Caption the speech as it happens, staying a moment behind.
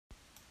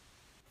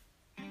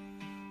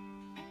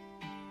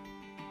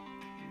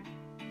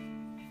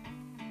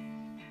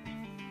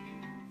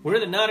We're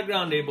the Nata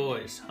Grande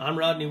Boys. I'm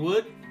Rodney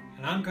Wood.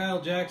 And I'm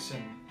Kyle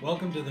Jackson.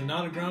 Welcome to the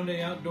Nata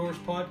Grande Outdoors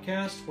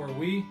podcast, where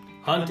we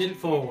Hunt it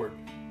forward.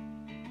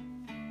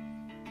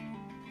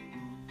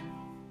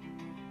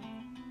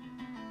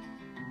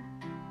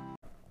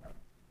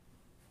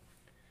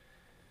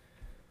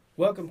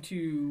 Welcome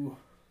to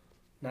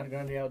Nata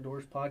Grande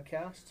Outdoors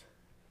podcast.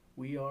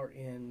 We are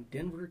in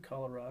Denver,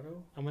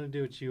 Colorado. I'm going to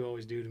do what you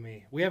always do to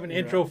me. We have an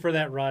intro for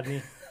that,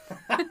 Rodney.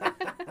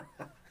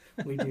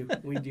 We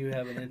do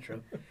have an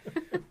intro.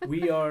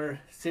 We are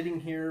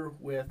sitting here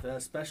with a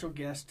special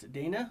guest,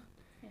 Dana,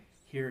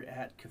 here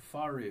at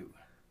Kifaru.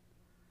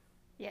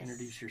 Yes.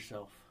 Introduce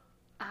yourself.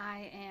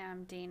 I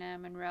am Dana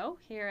Monroe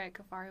here at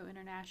Kifaru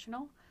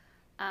International.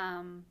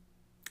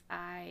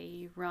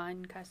 I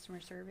run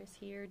customer service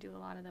here, do a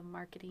lot of the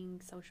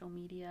marketing, social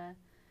media,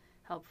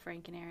 help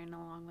Frank and Aaron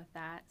along with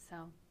that.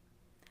 So,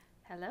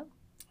 hello.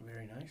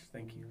 Very nice.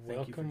 Thank you.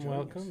 Welcome.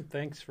 Us.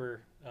 Thanks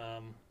for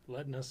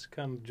letting us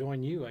come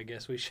join you, I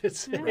guess we should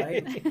say.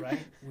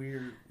 Right.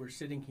 We're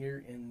sitting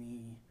here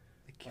in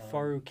the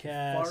Kifaru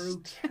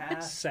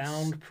Cast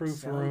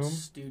soundproof room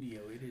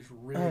studio. It is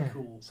really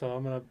cool. So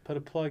I'm going to put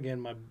a plug in.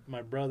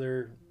 My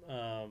brother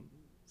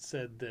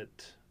said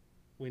that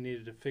we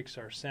needed to fix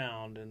our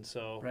sound, and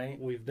so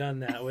we've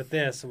done that with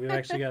this. So we've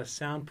actually got a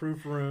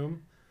soundproof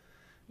room.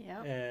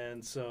 Yep.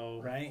 And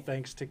so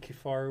thanks to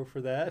Kifaru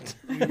for that.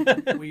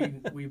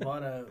 we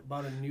bought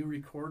a new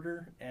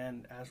recorder,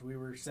 and as we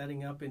were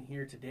setting up in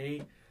here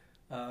today,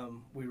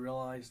 we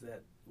realized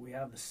that we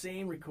have the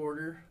same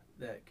recorder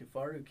that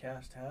Kifaru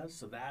Cast has,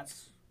 so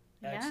that's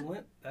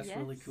excellent. That's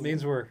really cool.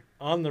 Means we're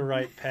on the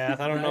right path.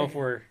 I don't know if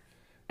we're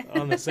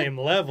on the same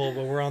level,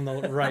 but we're on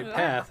the right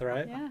path,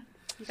 right? Yeah.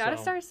 You got to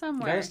start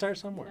somewhere.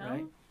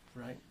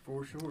 Right,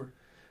 for sure.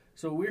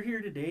 So we're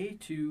here today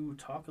to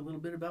talk a little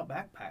bit about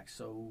backpacks.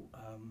 So,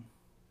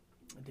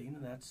 Dana,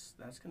 that's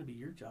going to be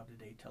your job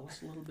today. Tell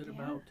us a little bit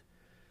about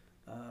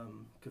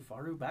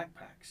Kifaru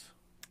backpacks.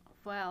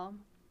 Well,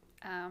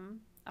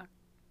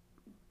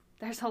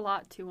 there's a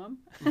lot to them.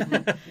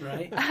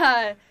 Right.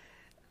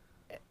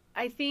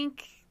 I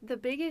think the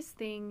biggest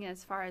thing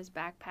as far as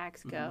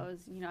backpacks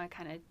goes, I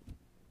kind of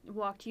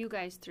walked you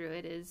guys through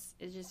it, is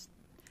just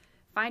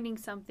finding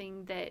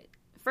something that,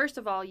 first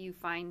of all, you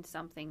find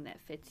something that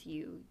fits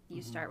you.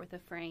 You start with a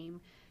frame,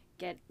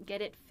 get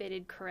it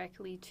fitted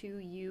correctly to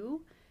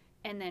you,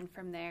 and then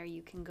from there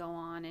you can go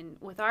on. And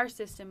with our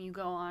system, you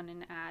go on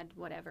and add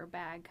whatever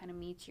bag kind of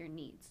meets your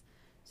needs.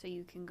 So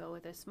you can go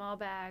with a small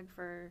bag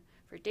for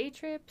day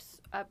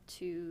trips up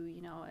to,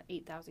 an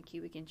 8,000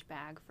 cubic inch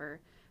bag for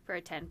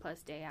a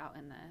 10-plus day out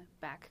in the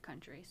back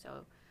country.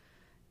 So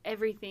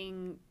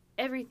everything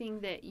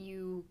that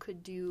you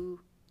could do,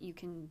 you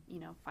can,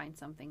 find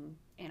something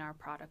in our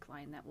product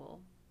line that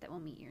will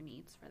meet your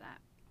needs for that.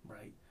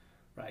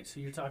 Right. So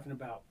you're talking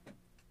about,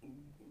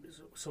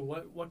 so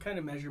what kind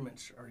of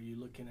measurements are you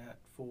looking at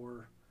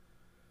for,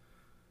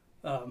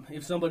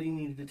 if somebody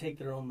needed to take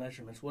their own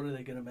measurements, what are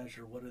they going to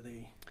measure? What are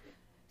they?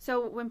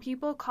 So when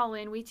people call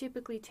in, we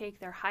typically take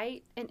their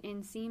height and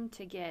inseam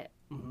to get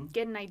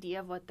an idea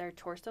of what their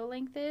torso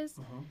length is.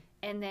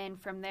 And then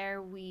from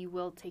there, we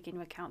will take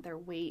into account their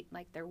weight,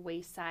 like their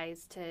waist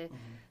size, to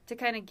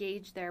kind of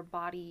gauge their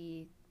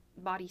body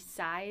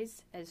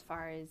size as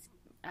far as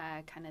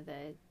kind of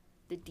the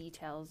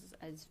details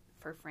as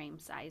for frame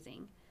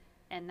sizing.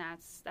 And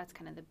that's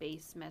kind of the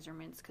base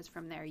measurements, because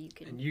from there you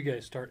can... And you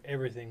guys start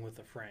everything with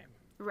the frame.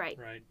 Right.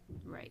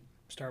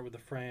 Start with the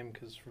frame,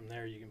 because from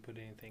there you can put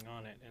anything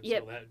on it. And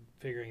so that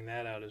figuring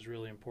that out is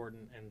really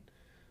important. And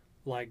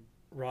like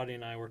Roddy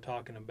and I were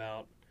talking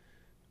about,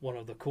 one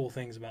of the cool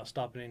things about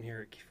stopping in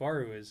here at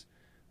Kifaru is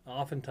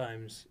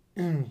oftentimes,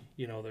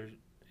 there's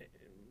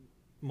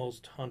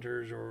most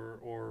hunters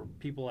or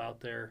people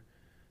out there,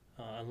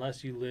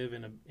 unless you live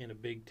in a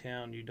big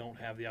town, you don't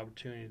have the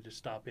opportunity to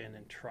stop in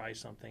and try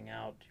something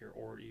out. You're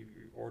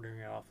ordering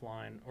it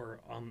offline, or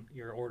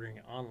you're ordering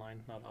it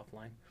online, not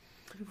offline,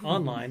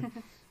 online,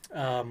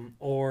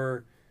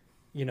 or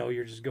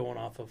you're just going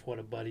off of what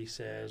a buddy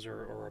says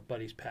or a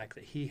buddy's pack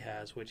that he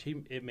has, which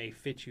it may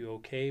fit you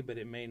okay, but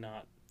it may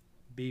not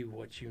be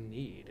what you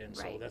need, and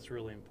so that's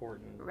really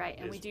important. Right,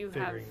 and we do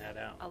have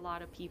a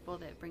lot of people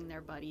that bring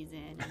their buddies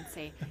in and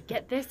say,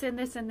 "Get this and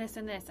this and this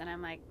and this," and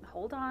I'm like,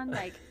 "Hold on,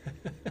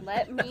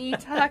 let me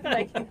talk,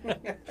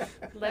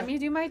 let me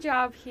do my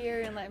job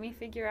here, and let me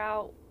figure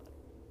out."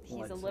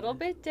 He's a little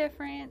bit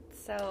different,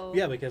 so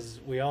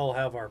because we all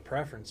have our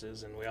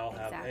preferences, and we all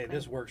have, hey,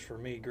 this works for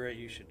me, great,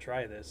 you should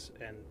try this,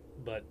 and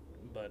but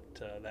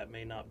that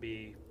may not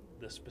be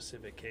the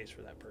specific case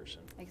for that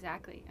person.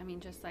 Exactly. I mean,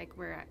 just like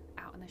we're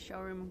out in the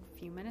showroom a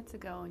few minutes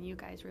ago, and you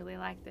guys really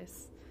like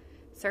this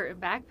certain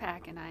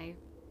backpack, and I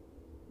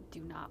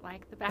do not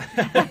like the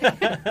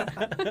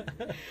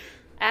backpack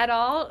at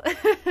all.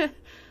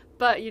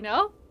 But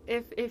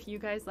if you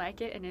guys like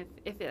it, and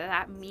if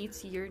that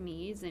meets your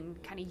needs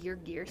and kind of your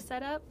gear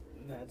setup,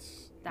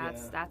 that's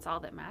all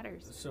that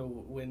matters.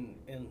 So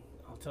and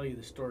I'll tell you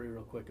the story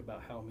real quick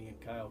about how me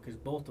and Kyle, because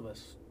both of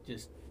us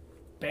just,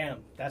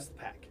 bam, that's the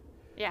pack.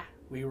 Yeah.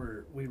 We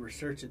were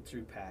searching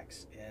through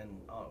packs,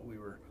 and we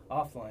were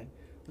offline.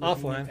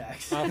 Offline.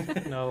 Packs.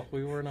 No,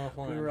 we weren't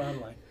offline. We were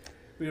online.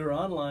 We were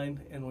online,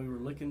 and we were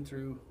looking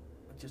through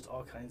just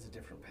all kinds of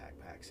different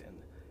packs,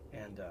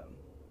 and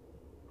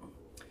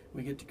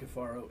we get to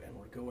Kifaru, and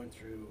we're going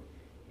through,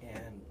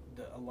 and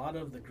a lot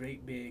of the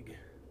great big,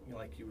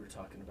 like you were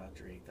talking about,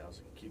 your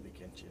 8,000 cubic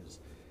inches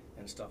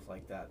and stuff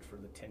like that for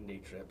the 10-day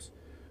trips.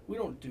 We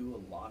don't do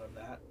a lot of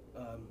that.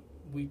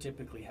 We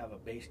typically have a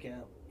base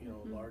camp,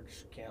 Mm-hmm.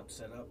 large camp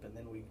set up, and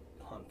then we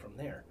hunt from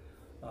there.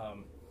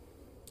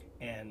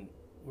 And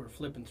we're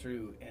flipping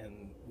through,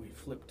 and we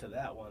flipped to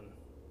that one,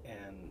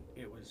 and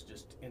it was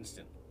just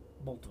instant.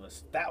 Both of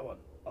us, that one.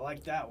 I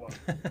like that one.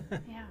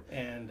 Yeah.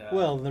 And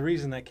well, the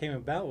reason that came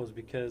about was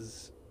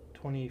because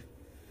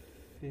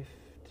 2015.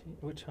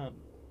 Which hunt?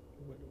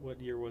 What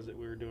year was it?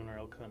 We were doing our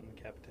elk hunt in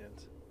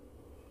Capitans.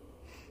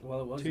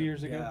 well, it was 2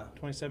 years ago, yeah,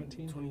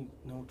 2017.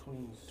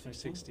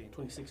 2016.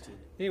 2016.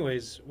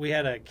 Anyways, we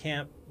had a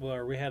camp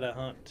where we had a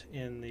hunt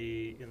in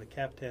the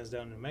Capitans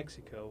down in New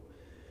Mexico,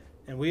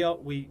 and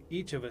we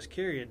each of us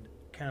carried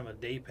kind of a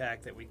day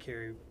pack that we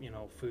carry,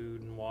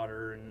 food and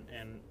water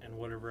and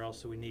whatever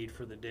else that we need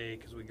for the day,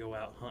 because we go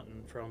out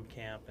hunting from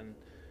camp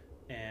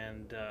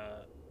and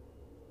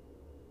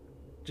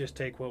just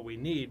take what we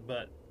need.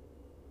 But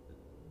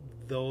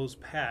those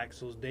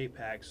day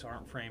packs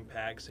aren't frame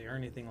packs, they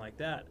aren't anything like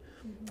that.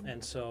 Mm-hmm.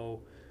 And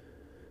so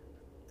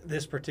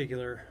this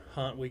particular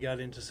hunt, we got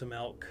into some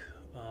elk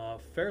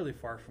fairly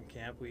far from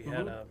camp. We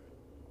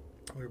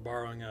were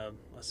borrowing a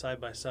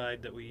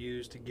side-by-side that we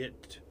used to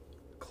get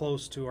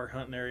close to our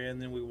hunting area, and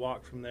then we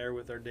walked from there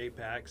with our day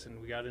packs, and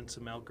we got in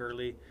some elk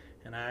early,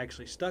 and I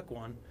actually stuck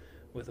one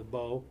with a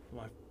bow,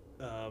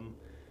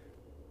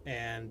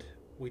 and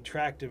we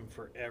tracked him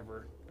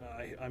forever.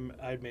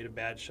 I'd made a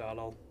bad shot.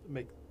 I'll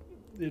make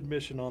the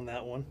admission on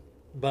that one,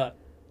 but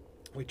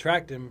we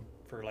tracked him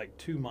for like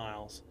 2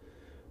 miles,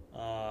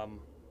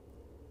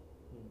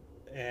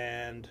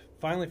 and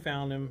finally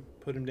found him,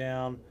 put him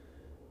down,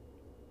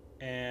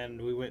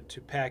 and we went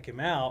to pack him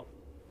out,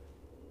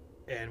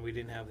 and we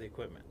didn't have the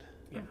equipment.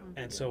 Yeah. Mhm.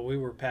 And so we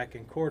were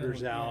packing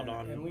quarters out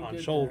and we on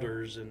did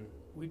shoulders, and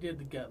We did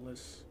the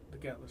gutless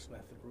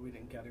method, where we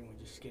didn't gut him. We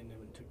just skinned him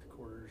and took the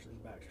quarters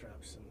and back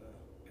straps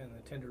and the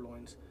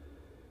tenderloins.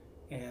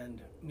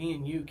 And me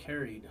and you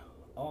carried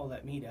all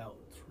that meat out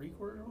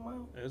 3/4 of a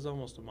mile, it was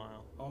almost a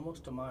mile.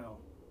 almost a mile,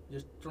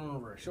 just thrown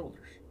over our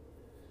shoulders.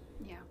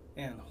 Yeah.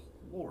 And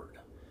Lord,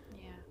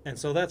 Yeah. And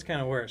so that's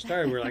kind of where it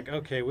started. We're like,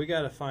 okay, we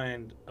got to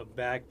find a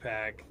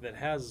backpack that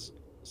has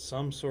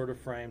some sort of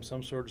frame,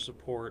 some sort of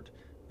support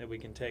that we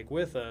can take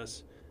with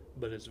us,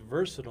 but it's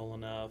versatile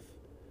enough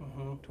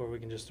to where we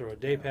can just throw a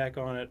day pack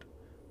on it.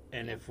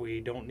 And if we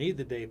don't need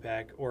the day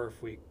pack, or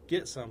if we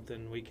get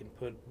something, we can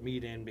put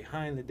meat in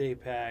behind the day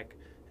pack.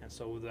 And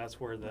so that's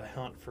where the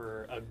hunt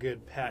for a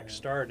good pack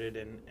started.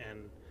 and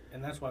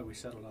that's why we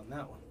settled on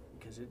that one,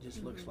 because it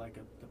just looks like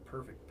the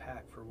perfect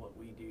pack for what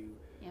we do.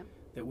 Yep.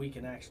 That we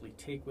can actually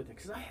take with it.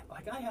 Because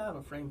I have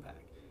a frame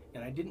pack,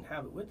 and I didn't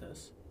have it with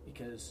us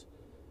because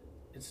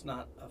it's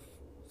not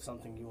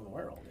something you want to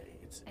wear all day.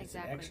 It's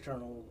an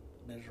external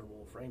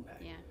measurable frame pack.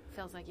 Yeah.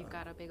 Feels like you've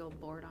got a big old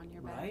board on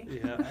your back. Right?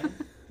 Yeah.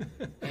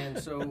 Right? And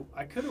so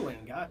I could have went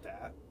and got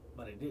that,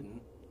 but I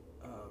didn't.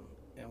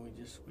 And we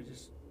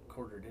just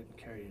quartered it and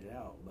carried it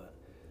out. But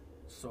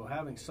so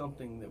having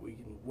something that we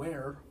can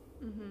wear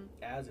Mm-hmm.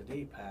 as a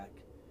day pack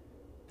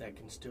that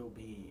can still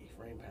be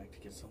frame pack to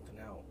get something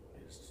out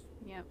is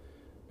Yep.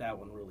 that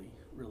one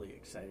really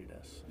excited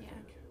us. I Yeah.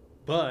 think.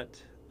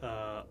 But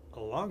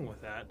along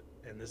with that,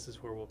 and this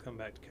is where we'll come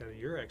back to kind of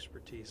your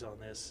expertise on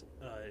this,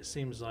 it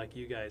seems like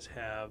you guys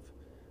have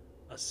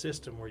a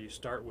system where you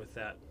start with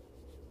that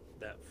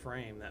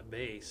frame, that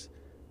base,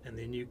 and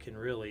then you can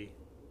really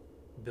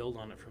build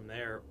on it from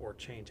there, or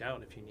change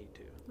out if you need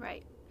to.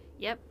 Right.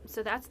 Yep.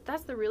 So that's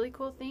the really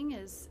cool thing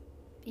is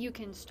you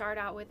can start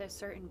out with a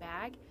certain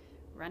bag,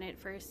 run it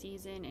for a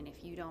season, and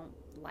if you don't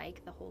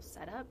like the whole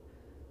setup,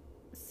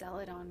 sell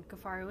it on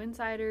Kifaru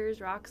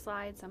Insiders, Rock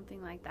Slide,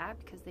 something like that,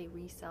 because they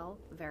resell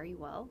very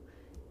well,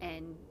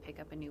 and pick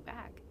up a new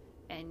bag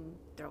and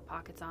throw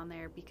pockets on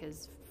there,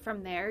 because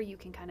from there you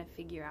can kind of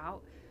figure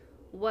out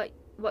what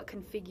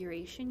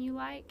configuration you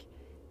like,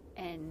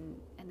 and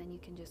then you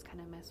can just kind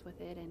of mess with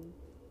it and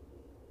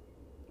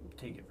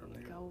Take it from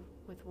there. go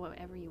with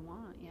whatever you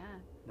want. Yeah,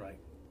 Right.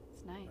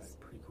 it's nice. Right.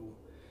 Pretty cool.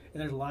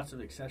 And there's lots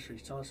of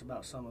accessories. Tell us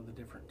about some of the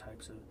different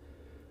types of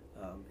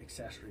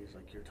accessories,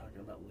 like you're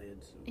talking about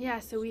lids. Yeah,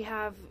 so we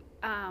have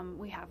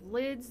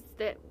lids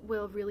that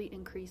will really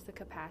increase the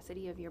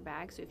capacity of your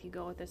bag. So if you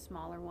go with a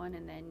smaller one,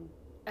 and then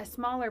a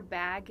smaller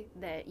bag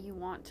that you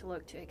want to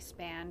look to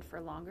expand for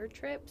longer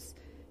trips,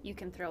 you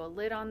can throw a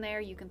lid on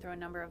there. You can throw a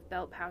number of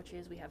belt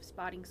pouches. We have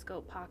spotting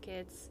scope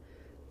pockets.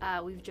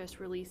 We've just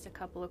released a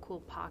couple of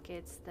cool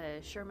pockets,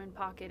 the Sherman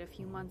pocket a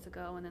few months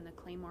ago, and then the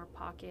Claymore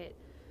pocket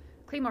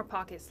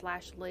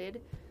 /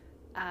 lid,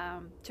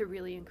 to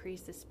really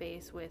increase the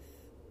space with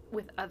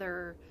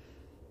other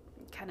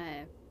kind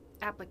of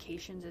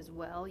applications as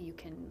well. You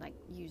can like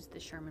use the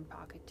Sherman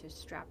pocket to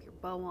strap your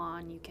bow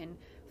on. You can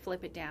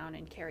flip it down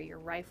and carry your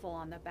rifle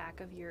on the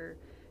back of your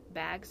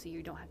bag, so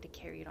you don't have to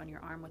carry it on your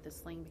arm with a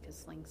sling because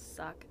slings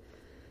suck.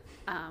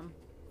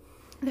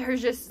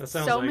 There's just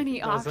so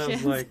many options. That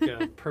sounds like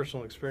a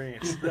personal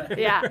experience.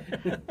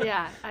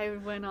 Yeah. I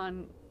went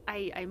on.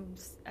 I'm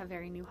a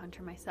very new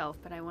hunter myself,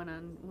 but I went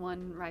on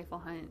one rifle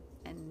hunt,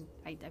 and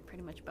I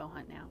pretty much bow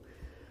hunt now.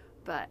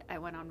 But I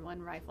went on one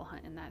rifle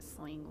hunt, and that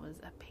sling was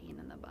a pain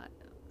in the butt.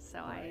 So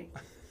Right.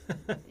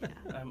 yeah.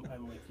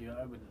 I'm with you.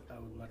 I would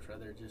much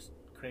rather just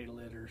cradle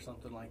it or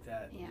something like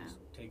that and Yeah. just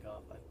take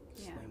off.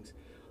 Yeah. Slings,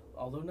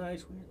 although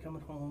nice when you're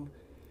coming home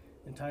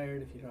and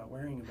tired if you're not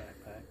wearing a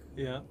backpack.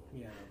 Yeah.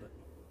 Yeah, but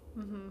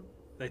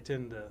They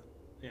tend to,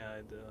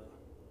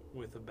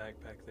 with a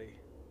backpack, they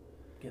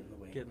get in the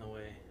way. get in the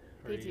way.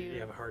 Or They do. You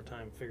have a hard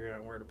time figuring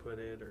out where to put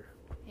it. Or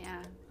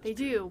Yeah, they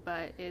do,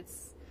 but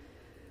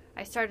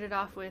I started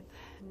off with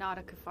not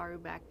a Kifaru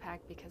backpack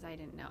because I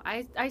didn't know.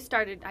 I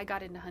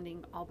got into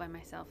hunting all by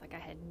myself. Like, I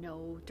had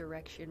no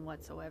direction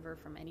whatsoever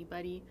from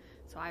anybody.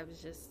 So I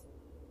was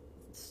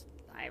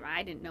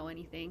I didn't know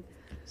anything.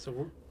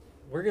 So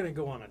we're going to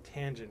go on a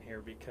tangent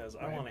here because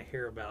I Right. want to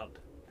hear about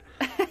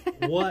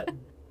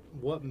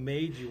what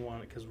made you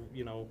want it, because,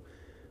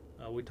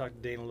 we talked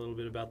to Dana a little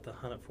bit about the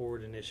Hunt It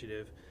Forward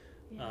initiative.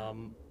 Yeah.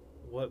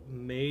 What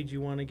made you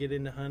want to get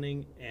into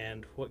hunting,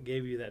 and what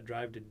gave you that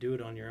drive to do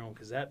it on your own?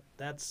 Because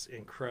that's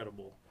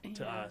incredible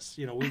to Yeah. us.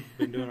 We've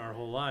been doing it our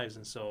whole lives,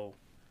 and so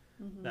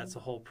Mhm. that's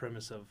the whole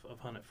premise of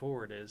Hunt It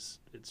Forward is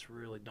it's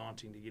really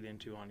daunting to get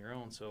into on your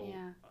own. So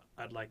Yeah.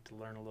 I'd like to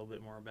learn a little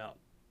bit more about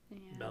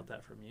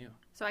that from you.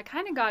 So I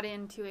kind of got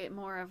into it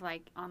more of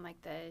like on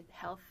like the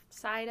health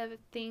side of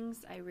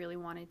things. I really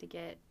wanted to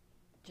get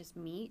just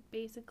meat,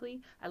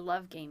 basically. I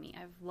love game meat.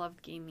 I've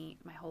loved game meat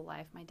my whole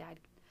life.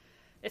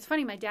 It's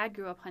funny, my dad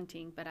grew up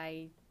hunting, but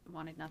I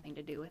wanted nothing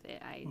to do with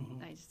it. I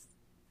just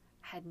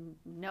had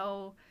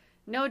no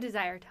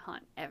desire to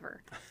hunt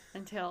ever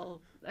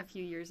until a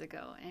few years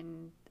ago.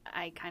 And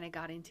I kind of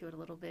got into it a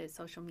little bit.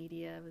 Social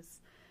media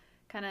was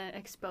kind of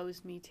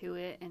exposed me to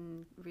it,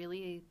 and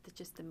really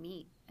just the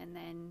meat. And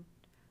then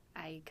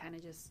I kind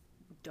of just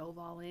dove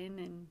all in,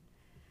 and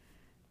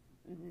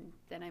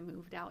then I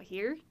moved out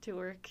here to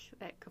work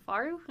at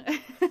Kifaru.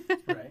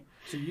 Right.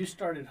 So you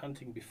started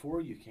hunting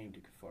before you came to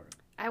Kifaru.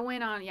 I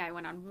went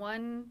on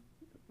one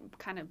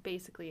kind of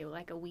basically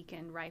like a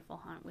weekend rifle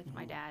hunt with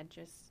my dad,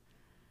 just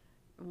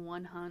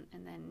one hunt,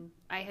 and then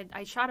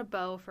I shot a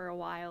bow for a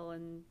while,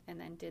 and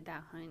then did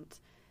that hunt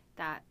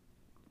that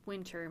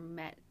winter.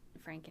 Met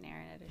Frank and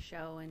Aaron at a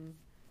show, and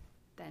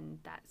then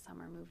that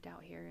summer moved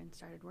out here and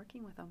started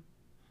working with them.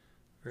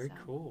 Very So,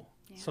 cool.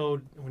 yeah. So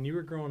when you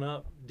were growing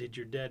up, did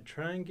your dad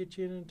try and get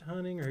you into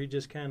hunting, or he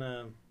just kind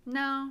of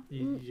No,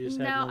 you just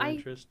had no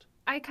interest?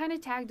 I kind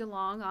of tagged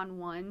along on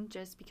one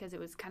just because it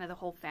was kind of the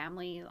whole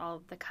family,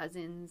 all the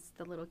cousins,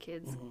 the little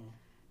kids,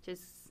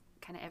 just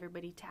kind of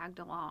everybody tagged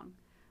along.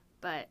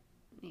 But,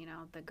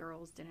 the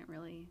girls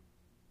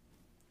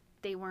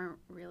they weren't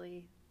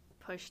really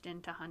pushed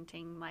into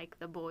hunting like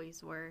the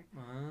boys were.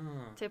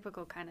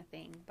 Typical kind of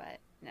thing. But,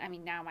 I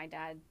mean, now my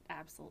dad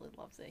absolutely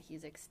loves it.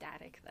 He's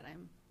ecstatic that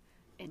I'm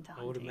into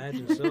hunting. I would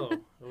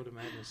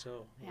imagine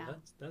so. Yeah.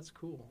 Well, that's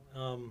cool.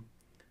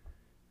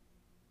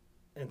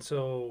 And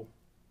so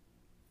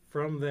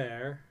from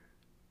there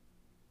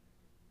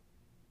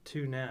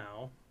to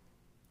now,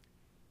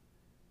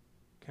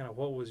 kind of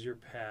what was your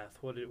path?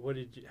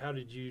 How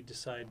did you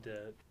decide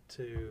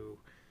to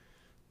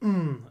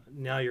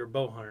now you're a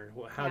bow hunter.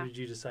 How did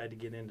you decide to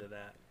get into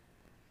that?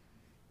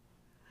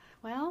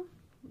 Well,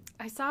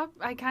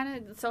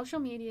 social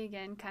media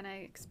again kind of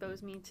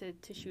exposed me to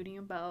shooting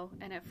a bow,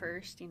 and at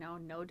first,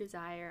 no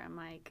desire. I'm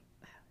like,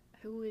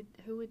 who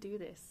would do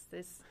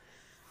this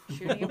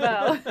shooting a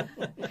bow?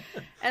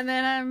 And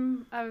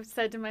then I've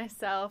said to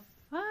myself,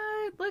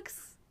 it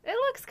looks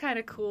kind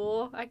of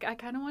cool. I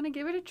kind of want to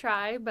give it a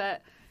try,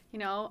 but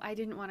I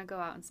didn't want to go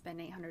out and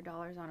spend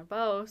 $800 on a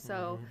bow,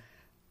 so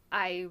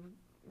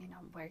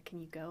where can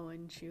you go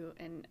and shoot?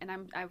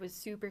 And I was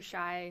super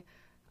shy.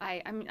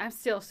 I'm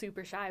still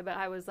super shy, but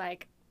I was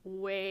like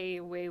way,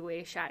 way,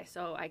 way shy.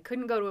 So I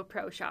couldn't go to a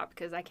pro shop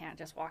because I can't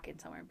just walk in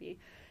somewhere and be,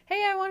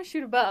 hey, I want to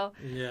shoot a bow.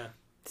 Yeah.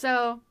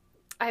 So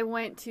I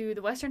went to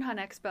the Western Hunt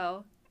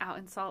Expo out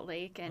in Salt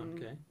Lake,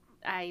 and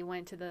I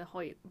went to the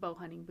Hoyt bow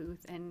hunting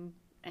booth and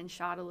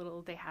shot a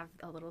little. They have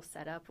a little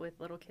setup with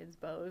little kids'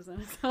 bows,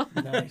 and so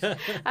Nice.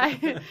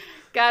 I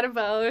got a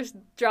bow,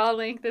 draw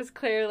length is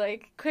clear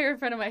in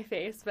front of my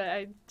face, but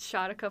I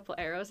shot a couple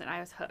arrows and I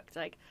was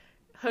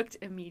hooked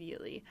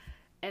immediately.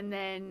 And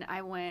then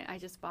I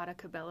just bought a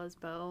Cabela's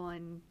bow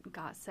and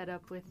got set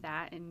up with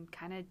that and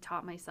kind of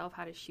taught myself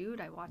how to shoot.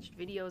 I watched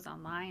videos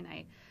online.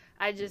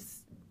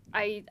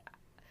 I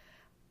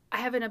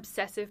have an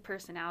obsessive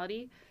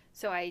personality,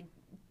 so I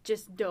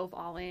just dove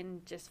all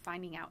in, just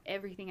finding out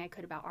everything I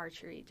could about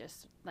archery,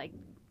 just like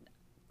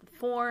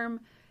form,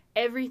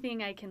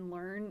 everything I can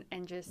learn,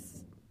 and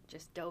just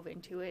dove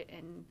into it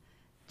and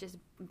just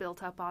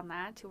built up on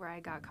that to where I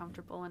got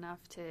comfortable enough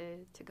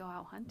to go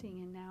out hunting,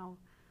 and now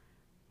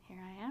here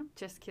I am.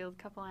 Just killed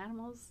a couple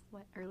animals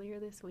earlier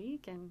this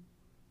week, and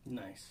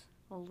Nice.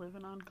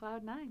 living on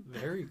cloud 9.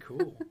 Very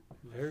cool.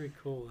 Very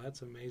cool.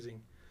 That's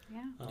amazing.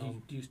 Yeah.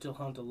 Do you still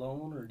hunt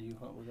alone, or do you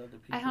hunt with other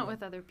people? I hunt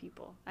with other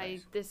people.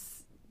 Nice.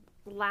 This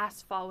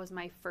last fall was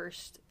my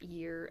first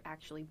year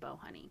actually bow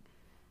hunting,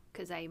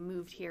 because I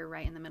moved here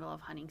right in the middle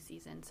of hunting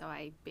season, so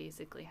I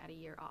basically had a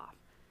year off.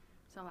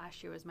 So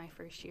last year was my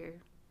first year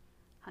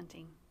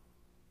hunting.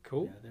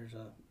 Cool. Yeah,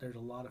 there's a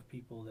lot of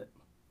people that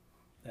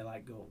they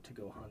like to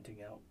go hunting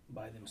out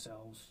by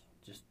themselves,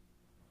 just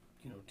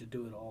to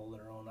do it all on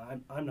their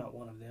own. I'm not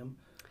one of them.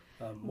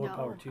 More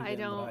power to them. I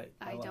don't. But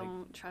I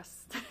don't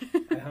trust.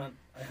 I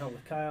hunt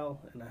with Kyle,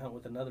 and I hunt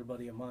with another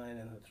buddy of mine,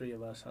 and the three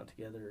of us hunt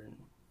together. And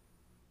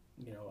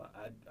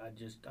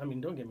I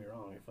mean, don't get me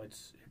wrong.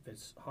 If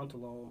it's hunt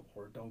alone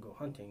or don't go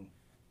hunting,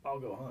 I'll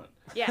go hunt.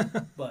 Yeah.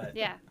 But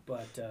Yeah.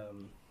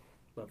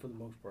 But for the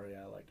most part,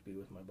 yeah, I like to be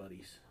with my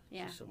buddies.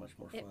 Yeah. It's just so much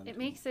more fun. It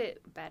makes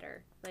it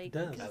better. Like, It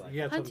does. 'cause like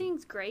You got some-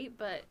 hunting's great,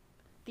 but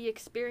the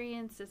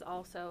experience is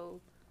also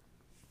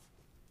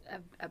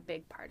a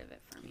big part of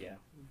it for me. Yeah.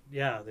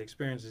 Yeah, the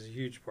experience is a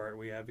huge part.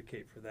 We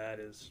advocate for that.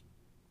 Is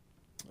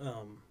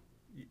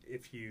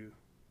if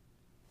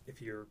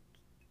you're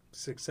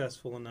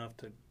successful enough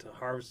to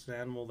harvest an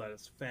animal, that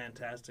is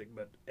fantastic.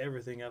 But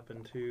everything up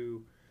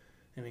into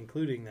and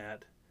including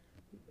that,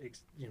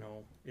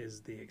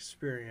 is the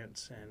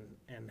experience,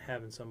 and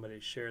having somebody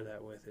to share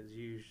that with is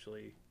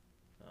usually,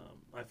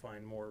 I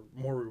find more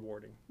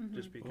rewarding. Mhm.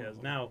 Just because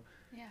Mhm. now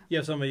Yeah. you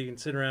have somebody you can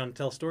sit around and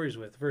tell stories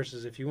with,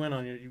 versus if you went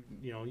on you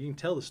can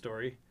tell the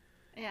story.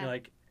 Yeah. You're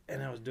like,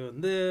 and I was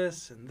doing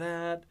this and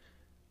that,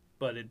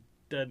 but it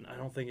doesn't. I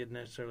don't think it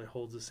necessarily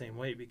holds the same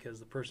weight, because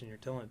the person you're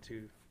telling it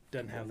to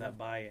doesn't have that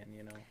buy-in.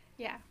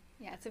 Yeah.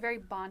 Yeah. It's a very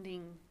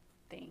bonding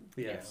thing.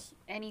 Yeah. It's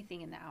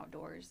anything in the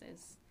outdoors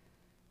is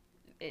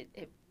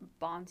it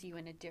bonds you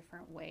in a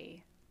different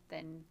way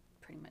than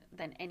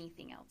than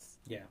anything else.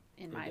 Yeah.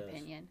 In It my does.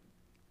 opinion,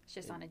 it's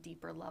just on a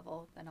deeper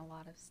level than a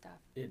lot of stuff.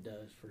 It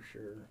does, for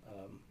sure.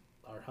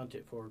 Our Hunt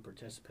It Forward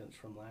participants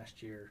from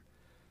last year,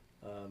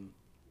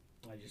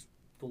 I just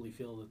fully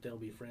feel that they'll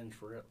be friends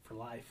for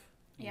life,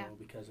 Yeah.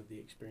 because of the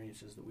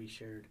experiences that we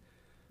shared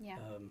Yeah.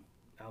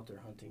 out there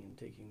hunting and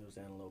taking those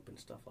antelope and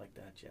stuff like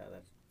that. Yeah,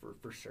 that's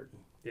for certain.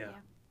 Yeah,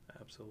 Yeah.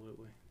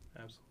 absolutely.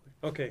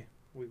 Okay,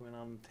 we went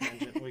on a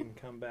tangent. We can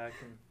come back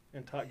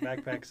and talk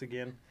backpacks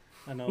again.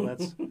 I know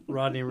that's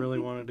Rodney really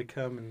wanted to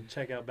come and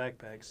check out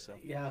backpacks. So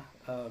Yeah,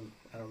 I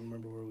don't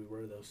remember where we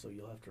were, though, so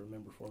you'll have to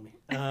remember for me.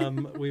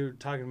 we were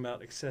talking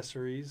about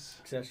accessories.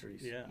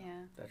 Accessories. Yeah,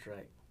 Yeah. That's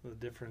right. the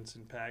difference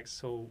in packs.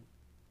 So,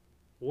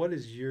 what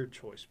is your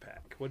choice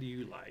pack? What do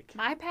you like?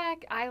 My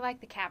pack, I like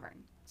the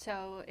Cavern.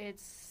 So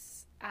it's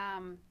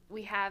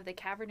we have the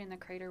Cavern and the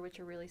Crater, which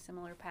are really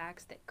similar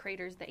packs. The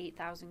Crater's the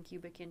 8,000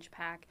 cubic inch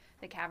pack.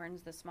 The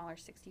Cavern's the smaller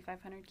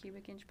 6,500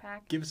 cubic inch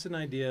pack. Give us an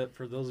idea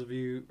for those of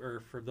you,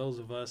 or for those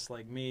of us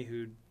like me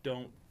who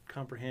don't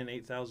comprehend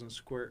 8,000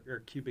 square or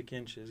cubic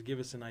inches. Give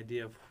us an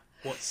idea of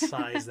what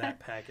size that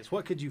pack is.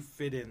 What could you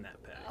fit in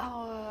that pack?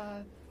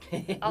 Oh,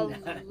 a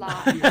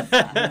lot.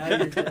 Now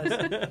you're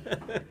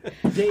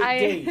just-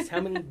 days. How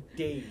many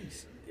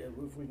days?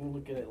 If we can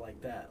look at it like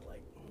that,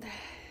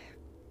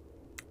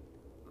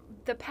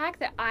 The pack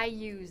that I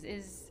use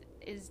is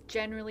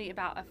generally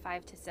about a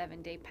 5 to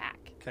 7 day pack.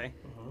 Okay.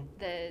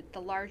 The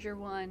larger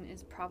one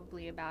is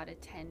probably about a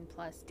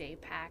 10+ day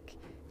pack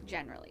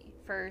generally.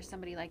 For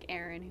somebody like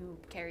Aaron who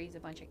carries a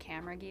bunch of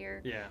camera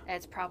gear, Yeah.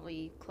 it's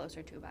probably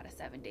closer to about a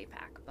 7-day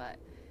pack. But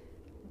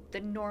the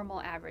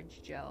normal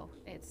average Joe,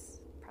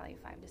 it's probably a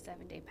 5 to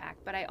 7 day pack.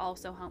 But I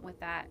also hunt with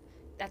that.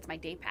 That's my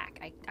day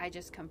pack. I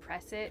just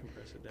compress it.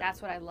 Compress it down.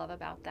 That's what I love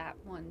about that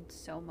one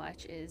so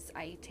much is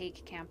I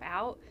take camp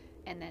out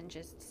and then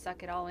just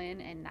suck it all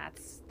in, and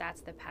that's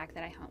the pack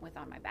that I hunt with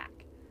on my back.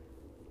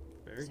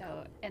 Very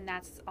cool. And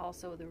that's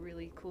also the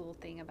really cool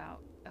thing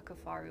about a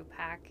Kifaru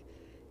pack.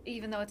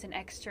 Even though it's an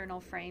external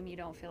frame, you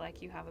don't feel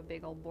like you have a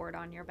big old board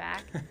on your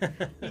back.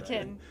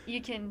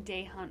 You can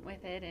day hunt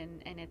with it,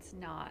 and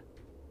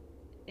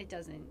it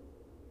doesn't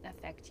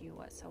affect you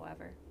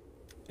whatsoever.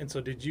 And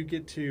so, did you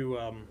get to?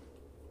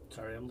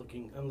 sorry, I'm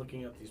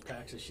looking up these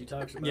packs as she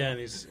talks about. Yeah, and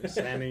he's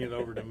handing it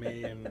over to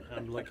me, and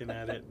I'm looking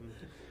at it. And,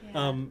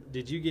 Yeah.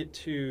 did you get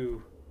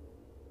to?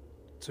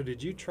 So,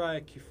 did you try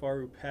a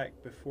Kifaru pack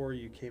before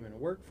you came and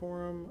worked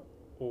for him,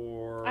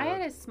 or? I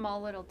had a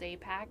small little day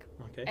pack,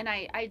 Okay. and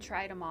I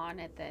tried them on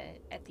at the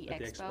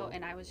expo, expo.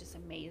 and I was just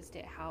amazed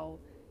at how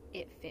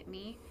it fit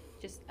me.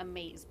 Just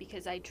amazed,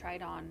 because I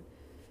tried on,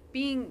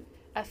 being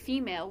a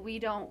female, we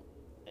don't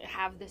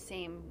have the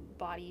same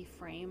body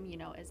frame,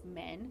 as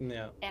men.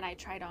 Yeah. And I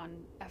tried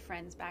on a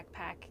friend's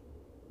backpack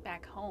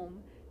back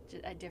home,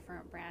 a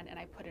different brand, and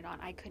I put it on.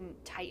 I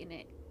couldn't tighten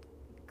it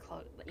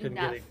Couldn't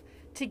enough get it.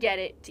 to get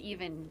it to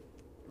even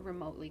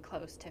remotely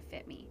close to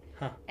fit me.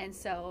 Huh. And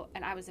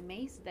I was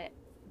amazed that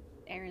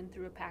Aaron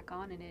threw a pack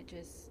on and it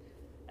just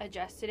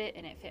adjusted it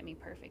and it fit me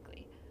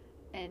perfectly.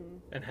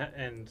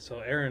 And so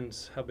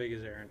Aaron's, how big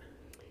is Aaron?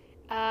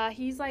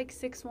 He's like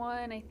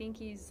 6'1". I think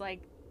he's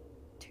like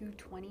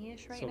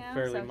 220-ish right now. So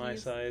fairly my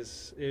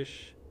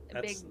size-ish.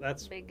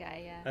 That's big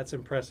guy, yeah. That's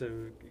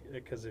impressive,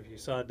 because if you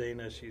saw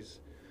Dana, she's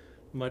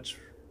much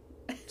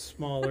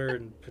smaller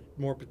and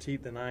more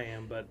petite than I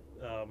am, but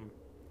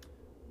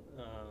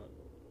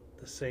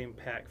the same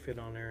pack fit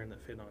on Aaron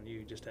that fit on you.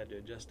 You just had to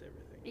adjust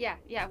everything.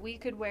 Yeah, we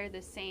could wear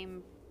the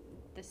same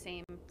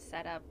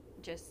setup,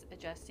 just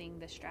adjusting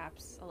the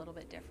straps a little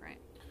bit different.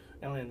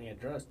 And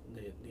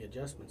the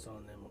adjustments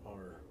on them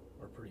are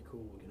pretty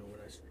cool. You know,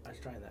 when I was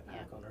trying that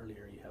pack on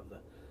earlier, you have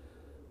the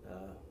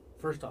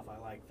first off, I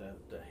like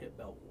the hip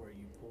belt where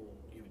you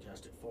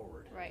adjust it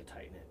forward to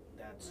tighten it.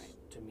 That's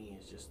to me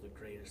is just the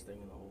greatest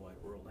thing in the whole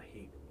wide world. I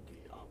hate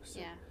the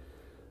opposite.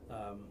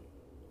 Yeah.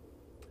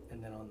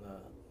 And then on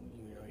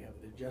you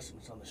have the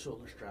adjustments on the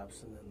shoulder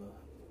straps, and then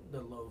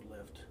the load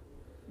lift.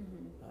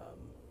 Mm-hmm.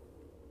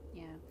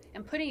 Yeah,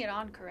 and putting it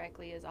on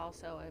correctly is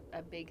also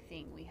a big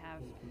thing. We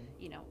have,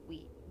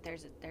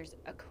 there's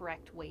a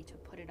correct way to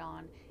put it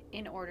on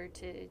in order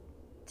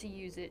to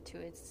use it to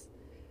its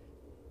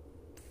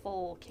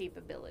full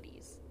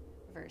capabilities,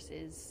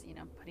 versus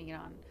putting it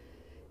on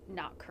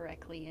not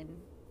correctly, and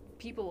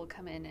people will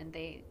come in and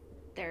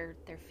their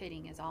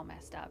fitting is all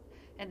messed up,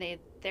 and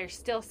they're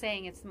still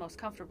saying it's the most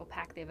comfortable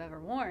pack they've ever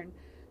worn,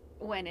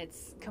 when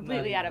it's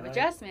completely out of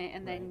adjustment,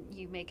 and then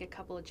you make a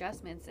couple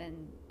adjustments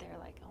and they're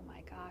like, oh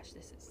my gosh,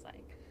 this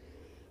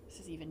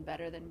is even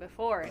better than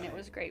before, and it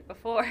was great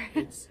before.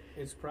 it's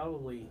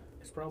probably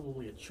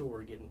a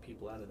chore getting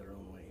people out of their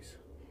own ways.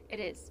 It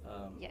is.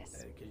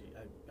 Yes.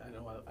 I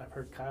know I've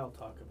heard Kyle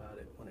talk about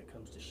it when it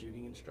comes to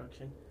shooting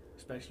instruction,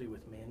 especially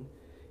with men,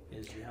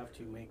 is you have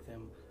to make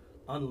them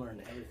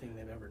unlearn everything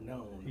they've ever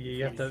known.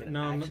 You have to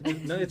no,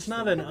 it's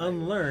not an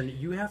unlearn.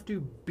 You have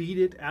to beat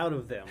it out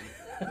of them.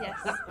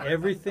 Yes.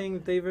 Everything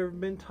they've ever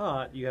been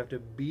taught, you have to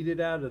beat it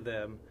out of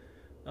them.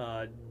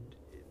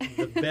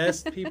 The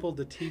best people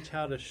to teach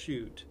how to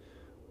shoot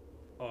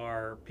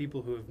are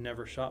people who have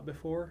never shot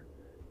before,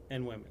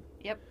 and women.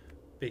 Yep.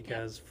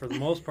 Because for the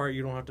most part,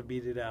 you don't have to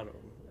beat it out of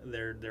them.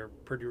 They're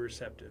pretty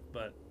receptive.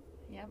 But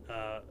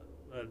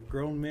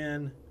grown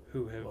men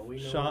who have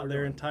shot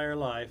their entire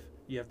life,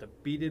 you have to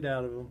beat it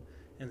out of them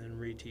and then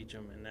reteach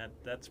them, and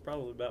that's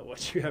probably about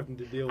what you have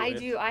to deal with. I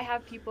do. I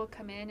have people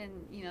come in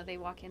and they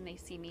walk in, they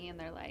see me, and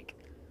they're like,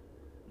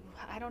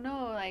 I don't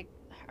know, like,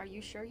 are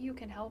you sure you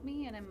can help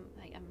me? And I'm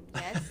like,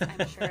 yes,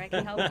 I'm sure I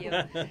can help you.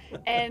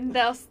 And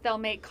they'll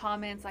make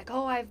comments like,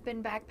 oh, I've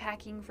been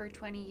backpacking for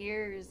 20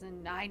 years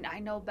and I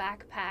know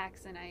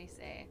backpacks, and I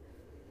say,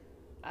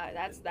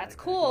 that's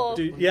cool.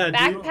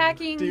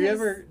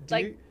 Backpacking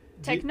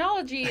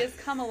technology has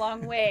come a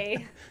long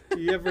way. Do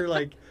you ever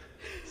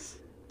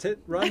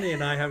Rodney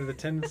and I have the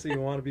tendency to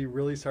want to be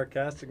really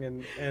sarcastic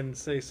and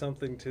say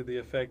something to the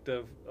effect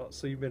of, oh,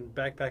 so you've been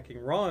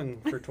backpacking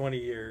wrong for 20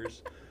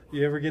 years.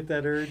 You ever get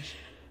that urge?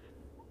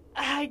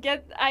 I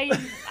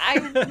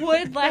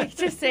would like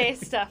to say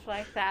stuff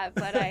like that,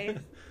 but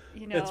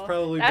it's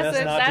probably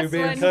best not to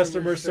be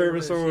customer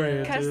service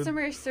oriented.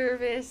 Customer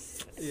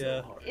service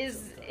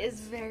is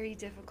very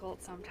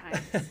difficult sometimes.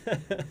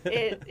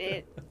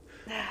 It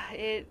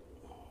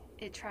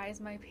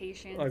tries my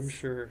patience. I'm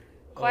sure.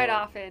 Quite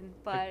often,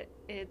 but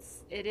it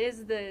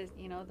is the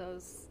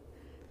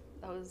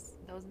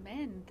those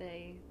men,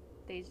 they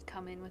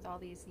come in with all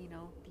these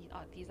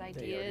these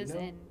ideas,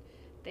 and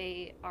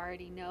they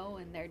already know,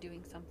 and they're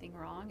doing something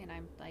wrong, and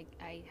I'm like,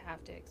 I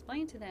have to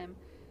explain to them,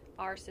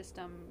 our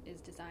system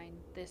is designed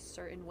this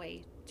certain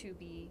way to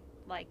be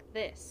like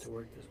this, to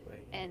work this way,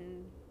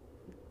 and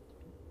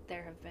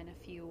there have been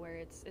a few where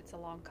it's a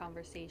long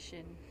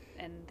conversation,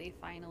 and they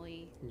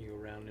finally you go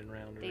round and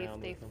round and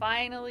round. They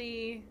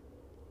finally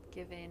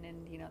give in,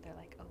 and they're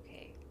like,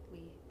 okay,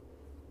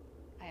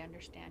 I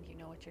understand,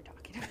 what you're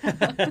talking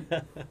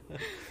about.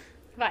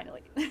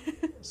 Finally.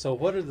 So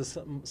what are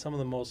some of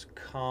the most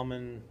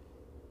common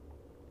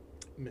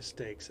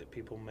mistakes that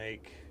people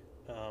make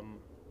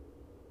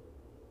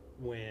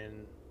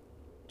when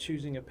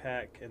choosing a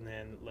pack, and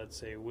then let's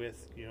say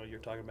with you're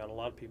talking about a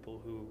lot of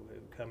people who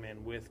have come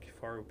in with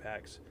Kifaru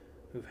packs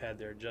who've had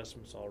their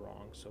adjustments all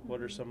wrong. So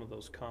what are some of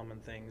those common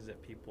things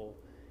that people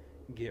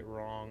get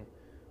wrong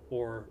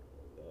or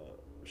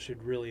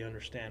should really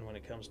understand when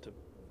it comes to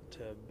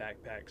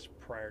backpacks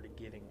prior to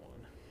getting one?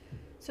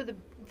 So the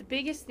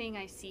biggest thing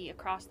I see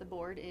across the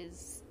board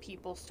is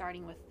people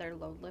starting with their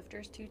load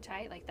lifters too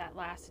tight, like that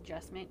last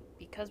adjustment,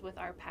 because with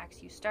our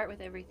packs you start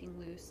with everything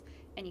loose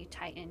and you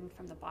tighten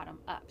from the bottom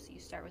up. So you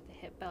start with the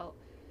hip belt,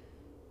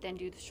 then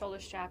do the shoulder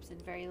straps,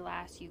 and very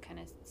last you kind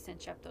of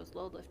cinch up those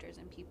load lifters,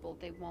 and people,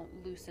 they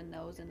won't loosen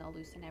those and they'll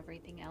loosen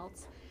everything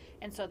else.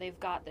 And so they've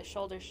got the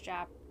shoulder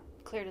strap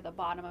clear to the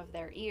bottom of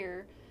their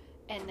ear,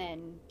 and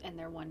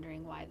they're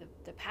wondering why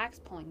the pack's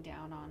pulling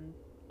down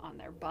on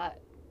their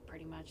butt.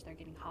 Pretty much they're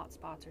getting hot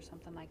spots or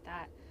something like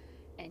that,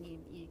 and you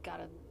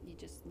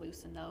just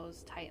loosen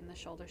those, tighten the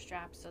shoulder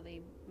straps so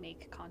they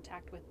make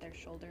contact with their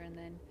shoulder, and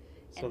then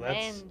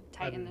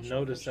tighten the shoulder strap. I've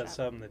noticed that's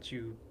something that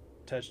you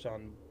touched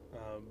on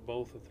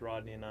both with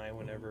Rodney and I,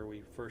 whenever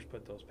we first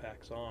put those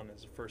packs on,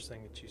 is the first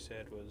thing that you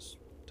said was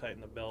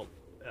tighten the belt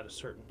at a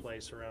certain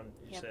place around,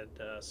 you Yep.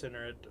 said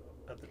center it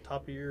at the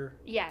top of your...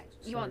 Yeah,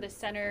 you want Center. the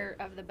center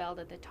of the belt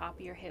at the top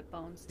of your hip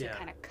bones to Yeah.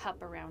 kind of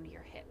cup around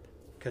your hip.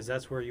 Because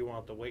that's where you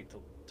want the weight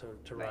to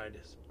Right. ride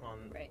is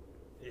on. Right.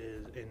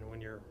 Is, and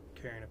when you're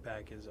carrying a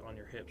pack is on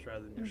your hips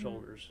rather than your Mhm.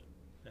 shoulders.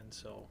 And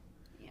so...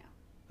 Yeah.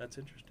 That's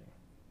interesting.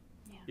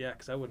 Yeah. Yeah,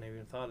 because I wouldn't have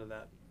even thought of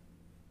that,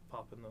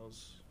 popping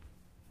those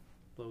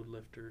load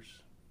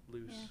lifters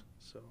loose. Yeah.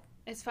 So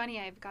It's funny,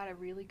 I've got a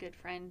really good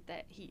friend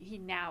that he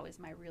now is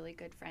my really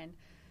good friend.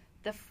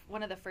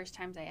 One of the first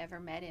times I ever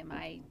met him,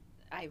 I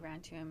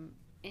ran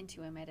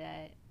into him at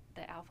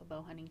the Alpha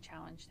Bow Hunting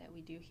Challenge that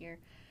we do here.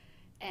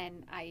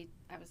 And I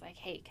was like,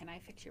 hey, can I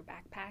fix your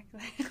backpack?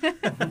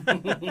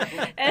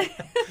 And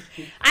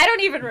I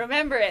don't even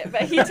remember it,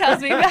 but he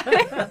tells me about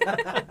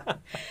it.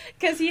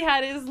 Because he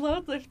had his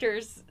load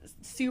lifters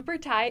super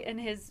tight and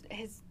his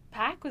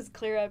pack was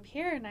clear up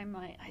here. And I'm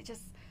like,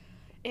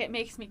 it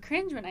makes me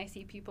cringe when I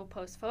see people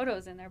post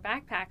photos in their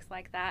backpacks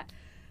like that.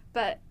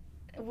 But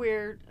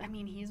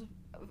he's a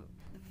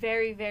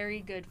very,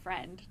 very good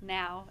friend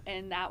now.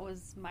 And that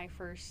was my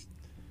first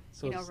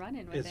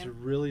run-in with him. It's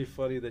really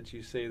funny that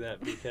you say that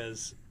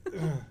because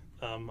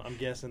I'm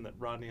guessing that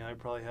Rodney and I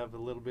probably have a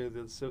little bit of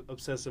the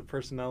obsessive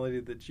personality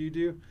that you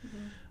do,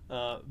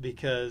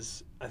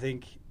 because I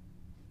think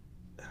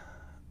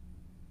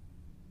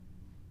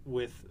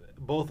with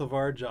both of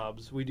our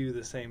jobs, we do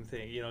the same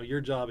thing. You know,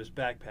 your job is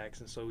backpacks,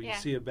 and so you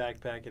see a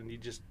backpack and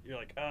you're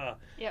like,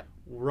 Yep.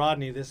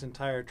 Rodney, this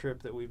entire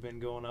trip that we've been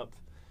going up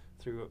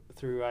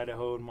through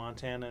Idaho and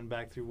Montana and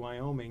back through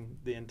Wyoming,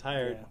 the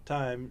entire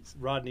time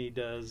Rodney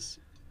is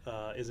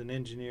an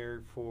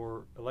engineer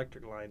for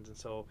electric lines, and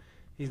so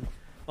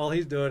all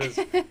he's doing is,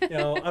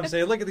 I'm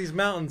saying, look at these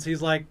mountains.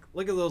 He's like,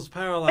 look at those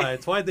power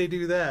lines. Why'd they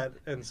do that?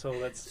 And so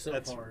that's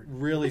hard.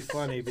 really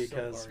funny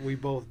because hard. we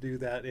both do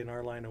that in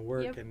our line of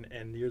work, Yep.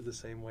 and you're the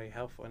same way.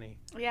 How funny.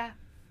 Yeah.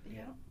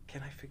 Yeah.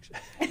 Can I fix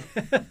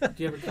it?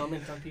 Do you ever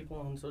comment on people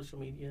on social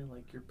media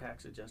like your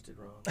pack's adjusted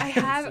wrong? I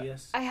See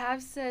us?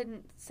 have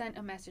sent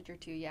a message or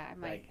two. Yeah, I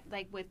might Right.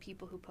 like with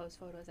people who post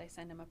photos. I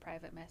send them a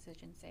private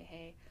message and say,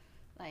 hey,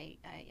 like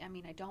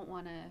I don't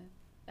want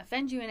to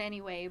offend you in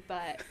any way,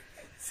 but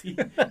See,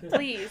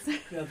 please.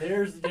 now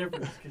there's the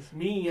difference. Because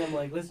me, I'm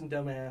like, listen,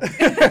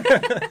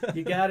 dumbass,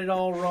 you got it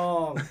all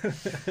wrong.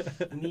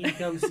 You need to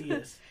come see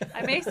us.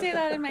 I may say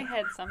that in my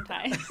head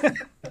sometimes,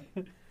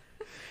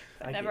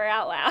 I never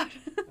out loud.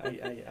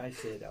 I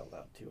say it out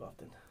loud too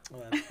often.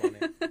 Well, that's funny.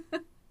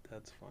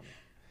 That's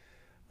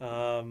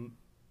funny.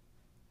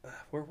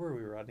 Where were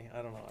we, Rodney?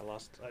 I don't know.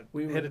 I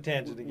hit a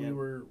tangent again.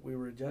 We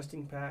were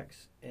adjusting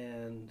packs,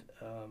 and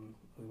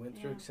we went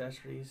through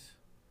accessories.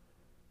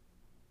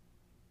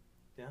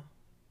 Yeah.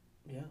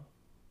 Yeah.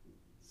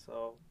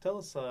 So tell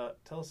us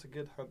a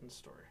good hunting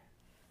story.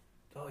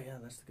 Oh yeah,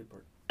 that's the good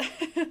part.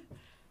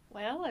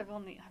 Well, I've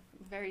a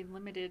very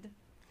limited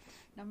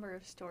number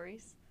of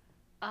stories.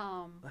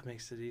 That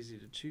makes it easy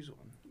to choose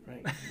one.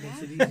 Right.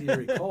 Makes it easy to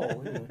recall.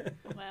 Anyway.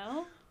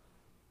 Well,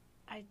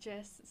 I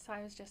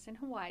was just in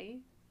Hawaii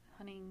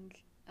hunting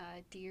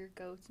deer,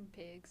 goats, and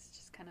pigs,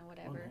 just kind of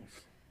whatever. Oh,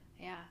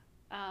 nice.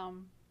 Yeah.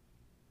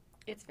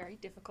 It's very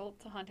difficult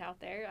to hunt out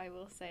there, I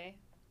will say.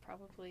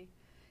 Probably.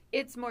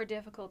 It's more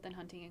difficult than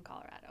hunting in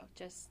Colorado.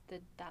 Just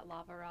that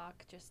lava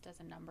rock just does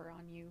a number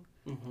on you.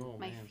 Mm-hmm. Oh,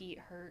 My man. feet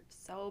hurt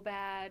so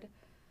bad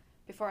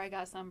before I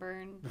got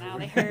sunburned. Now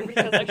they hurt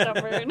because I'm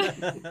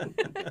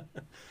sunburned.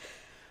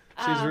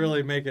 She's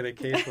really making a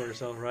case for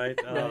herself, right?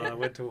 I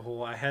went to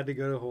Hawaii. I had to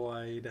go to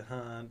Hawaii to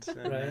hunt,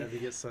 and I had to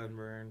get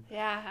sunburned.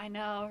 Yeah, I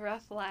know,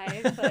 rough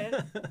life,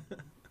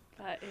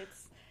 but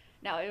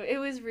it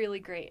was really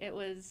great. It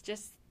was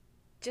just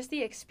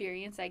the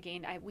experience I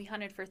gained. We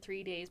hunted for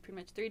 3 days, pretty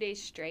much 3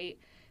 days straight.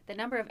 The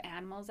number of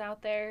animals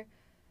out there,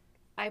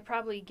 I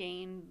probably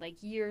gained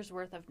like years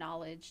worth of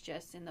knowledge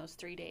just in those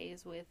 3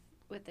 days with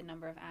the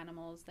number of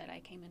animals that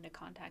I came into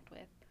contact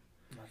with.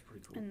 That's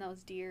pretty cool. And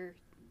those deer,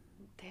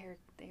 they're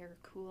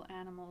cool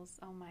animals.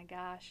 Oh my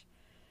gosh,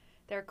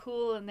 they're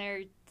cool and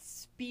they're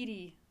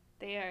speedy.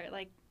 They are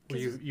like.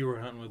 You were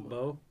hunting with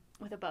bow?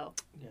 With a bow.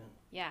 Yeah.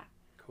 Yeah.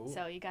 Cool.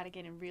 So you got to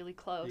get in really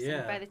close. Yeah.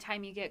 And by the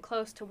time you get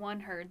close to one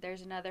herd,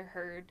 there's another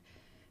herd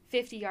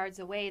 50 yards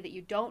away that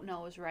you don't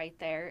know is right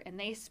there, and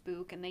they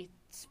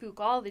spook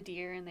all the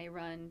deer, and they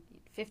run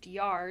 50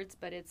 yards,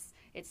 but it's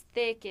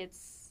thick,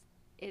 it's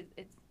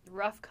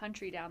rough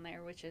country down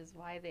there, which is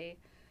why they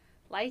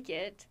like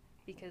it,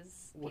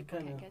 because What people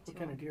kind can't get to of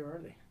kind them. of deer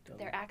are they?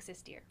 They're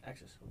axis deer.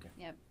 Axis. Okay.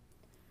 Yep.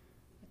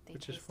 They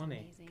Which is taste funny,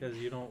 amazing.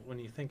 because when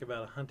you think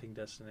about a hunting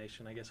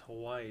destination, I guess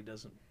Hawaii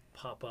doesn't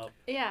pop up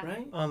Yeah.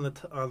 Right. on the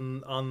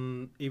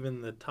on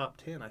even the top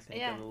 10, I think,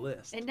 Yeah. on the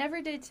list. It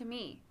never did to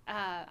me.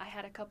 I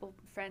had a couple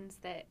friends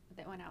that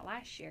went out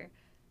last year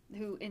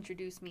who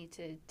introduced me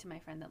to my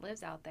friend that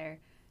lives out there,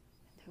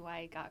 who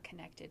I got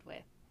connected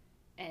with.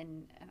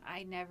 And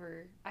I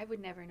would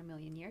never in a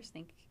million years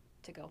think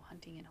to go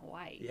hunting in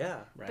Hawaii. Yeah.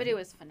 Right. But it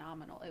was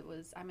phenomenal.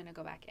 I'm going to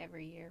go back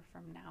every year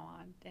from now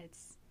on.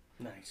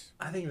 Nice.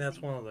 I think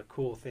that's one of the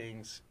cool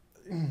things,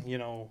 you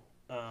know,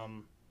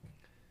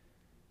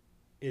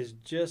 is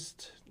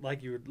just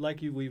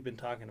we've been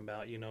talking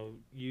about. You know,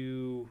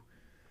 you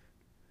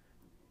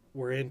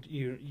were in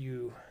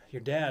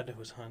your dad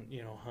was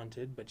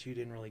hunted, but you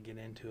didn't really get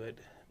into it.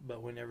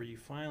 But whenever you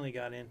finally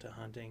got into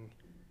hunting,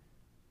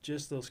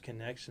 just those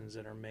connections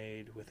that are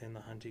made within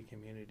the hunting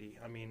community.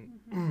 I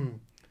mean,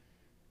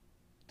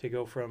 to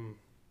go from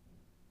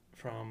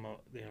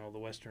the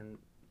Western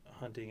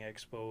Hunting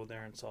Expo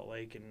there in Salt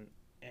Lake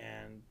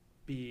and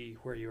be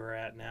where you are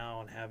at now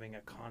and having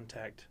a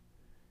contact,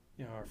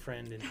 you know, our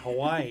friend in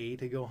Hawaii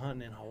to go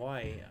hunting in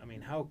Hawaii. I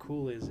mean, how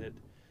cool is it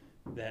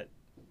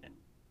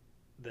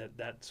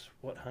that's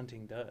what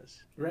hunting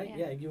does? Right?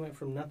 Yeah. You went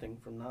from nothing,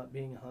 from not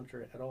being a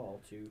hunter at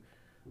all, to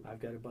I've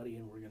got a buddy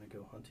and we're going to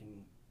go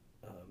hunting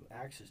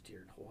axis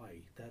deer in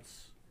Hawaii.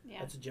 That's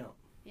a jump.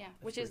 Yeah,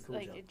 That's which a is cool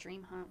like jump. a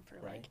dream hunt for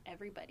Right. like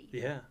everybody.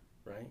 Yeah,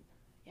 Right?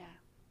 Yeah.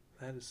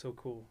 that is so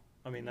cool.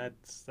 I mean,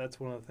 that's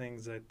one of the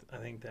things that I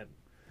think that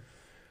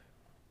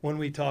when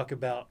we talk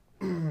about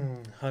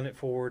Hunt It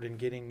Forward and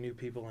getting new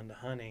people into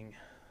hunting,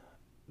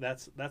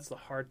 that's the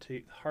hard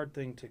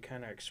thing to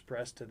kind of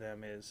express to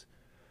them is,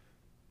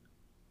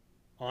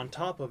 on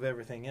top of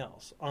everything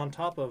else, on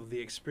top of the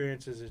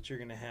experiences that you're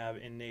going to have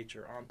in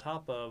nature, on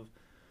top of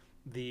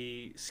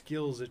the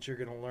skills that you're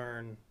going to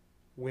learn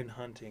when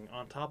hunting,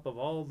 on top of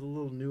all the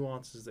little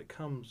nuances that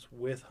comes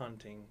with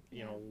hunting,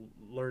 you know,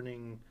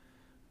 learning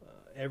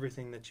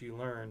everything that you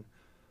learn,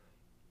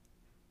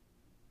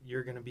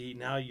 you're going to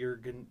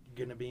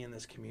be in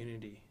this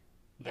community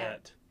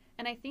that.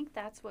 And I think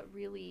that's what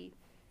really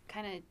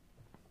kind of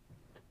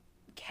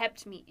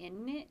kept me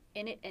in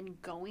it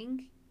and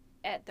going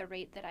at the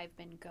rate that I've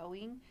been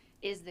going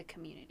is the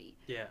community.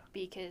 Yeah.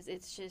 Because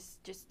it's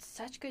just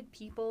such good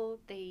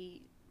people.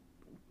 They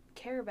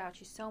care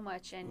about you so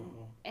much, and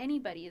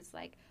anybody is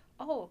like,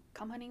 oh,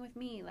 come hunting with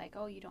me. Like,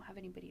 oh, you don't have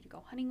anybody to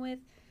go hunting with?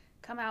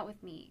 Come out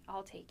with me.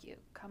 I'll take you.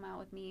 Come out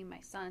with me, my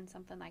son,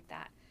 something like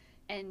that.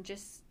 And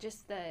just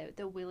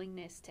the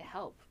willingness to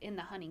help in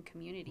the hunting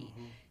community.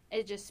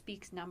 It just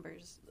speaks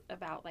numbers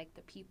about like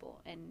the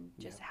people and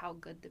just how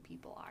good the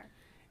people are.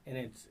 And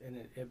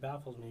it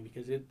baffles me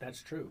because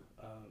that's true.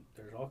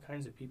 There's all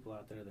kinds of people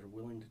out there that are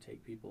willing to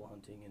take people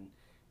hunting and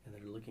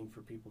they're looking for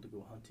people to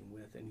go hunting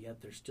with, and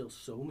yet there's still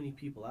so many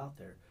people out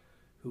there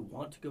who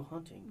want to go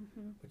hunting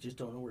but just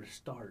don't know where to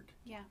start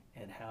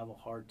and have a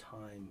hard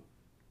time,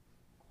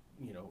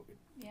 you know,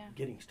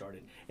 getting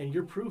started. And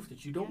you're proof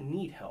that you don't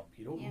need help.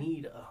 You don't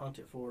need a Hunt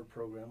It Forward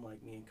program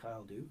like me and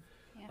Kyle do.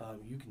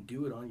 You can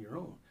do it on your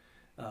own.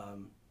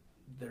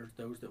 There's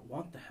those that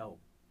want the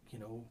help, you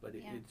know, but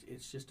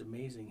it's just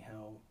amazing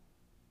how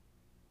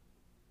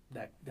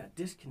that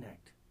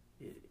disconnect,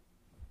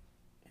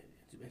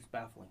 it's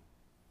baffling.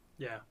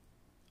 Yeah,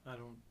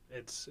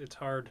 it's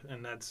hard,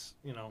 and that's,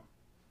 you know,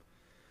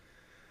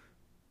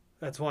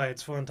 that's why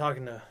it's fun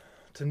talking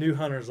to new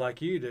hunters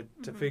like you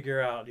to figure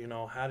out, you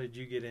know, how did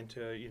you get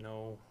into it, you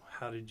know,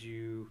 how did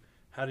you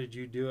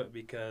do it?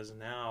 Because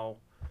now,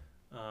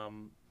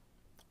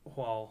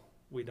 while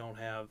we don't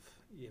have,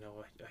 you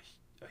know,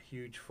 a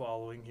huge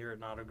following here at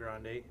Nato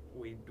Grande,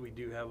 we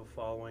do have a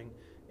following,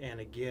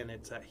 and again,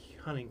 it's that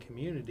hunting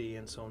community,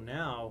 and so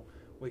now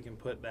we can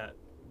put that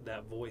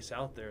voice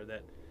out there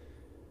that,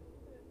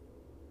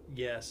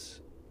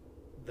 yes,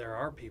 there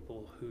are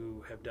people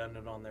who have done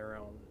it on their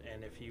own,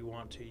 and if you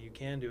want to, you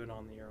can do it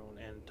on your own,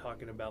 and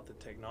talking about the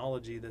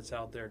technology that's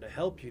out there to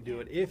help you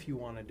do it if you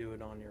want to do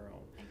it on your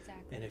own.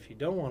 Exactly. And if you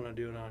don't want to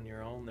do it on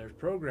your own, there's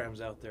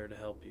programs out there to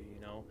help you, you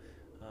know.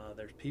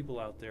 There's people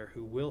out there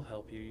who will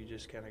help you. You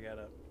just kind of got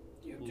to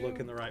look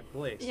in the right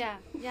place. Yeah,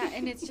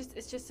 and it's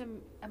just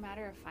a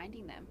matter of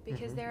finding them,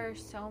 because there are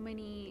so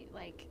many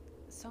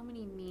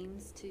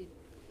means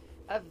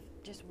of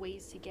just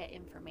ways to get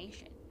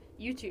information.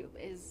 YouTube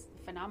is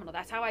phenomenal.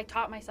 That's how I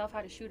taught myself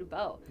how to shoot a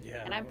bow.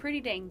 Yeah. And I'm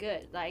pretty dang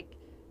good. Like,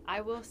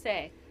 I will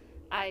say,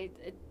 I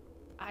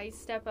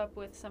step up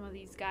with some of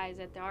these guys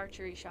at the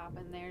archery shop,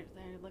 and they're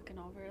looking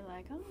over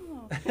like,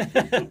 oh,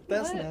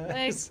 that's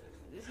nice. Like,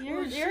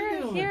 you're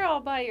here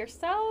all by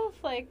yourself,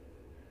 like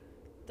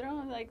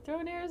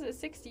throwing arrows at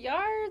 60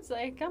 yards.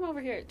 Like, I'm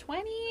over here at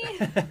 20.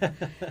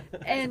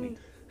 And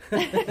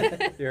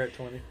you're at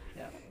 20.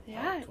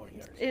 Yeah. 20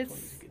 yards. It's 20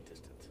 is a good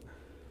distance.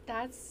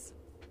 That's,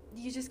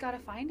 you just got to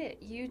find it.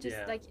 You just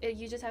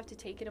you just have to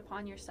take it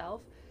upon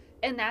yourself.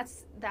 And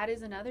that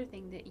is another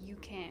thing that you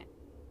can't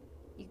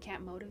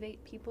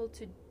motivate people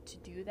to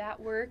do that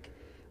work,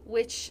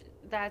 which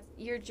that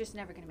you're just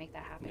never going to make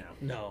that happen.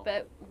 No.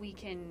 But we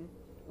can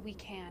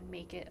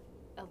make it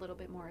a little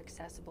bit more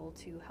accessible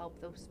to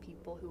help those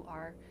people who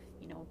are,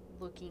 you know,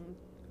 looking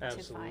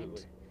to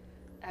find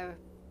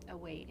a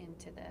way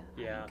into the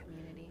hunting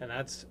community. And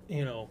that's,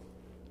 you know,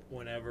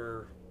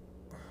 whenever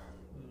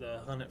the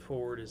Hunt It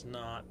Forward is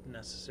not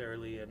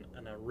necessarily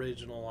an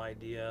original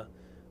idea,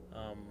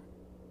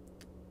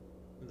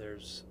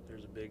 there's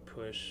a big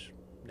push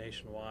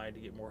nationwide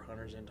to get more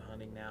hunters into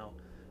hunting now,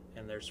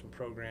 and there's some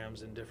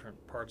programs in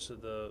different parts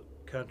of the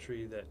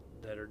country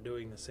that are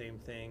doing the same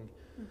thing.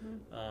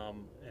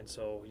 And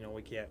so,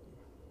 we can't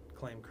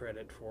claim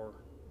credit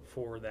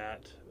for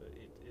that.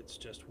 It's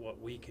just what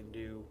we can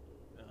do.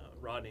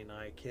 Rodney and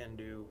I can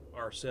do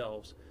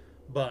ourselves.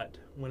 But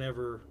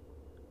whenever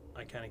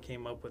I kind of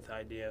came up with the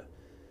idea,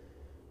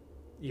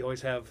 you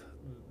always have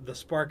the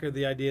spark of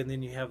the idea, and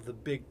then you have the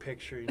big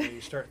picture.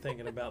 You start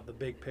thinking about the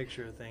big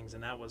picture of things,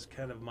 and that was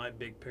kind of my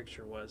big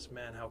picture was,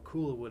 man, how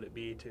cool would it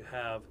be to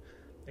have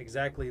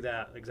exactly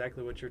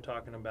what you're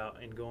talking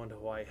about, and going to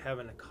Hawaii,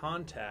 having a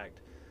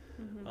contact.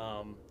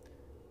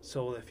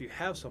 So if you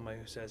have somebody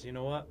who says, you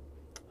know what,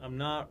 I'm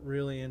not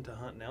really into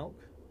hunting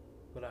elk,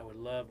 but I would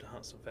love to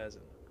hunt some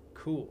pheasant.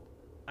 Cool.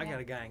 I got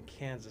a guy in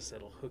Kansas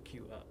that'll hook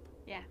you up.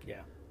 Yeah.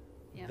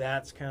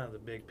 That's kind of the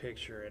big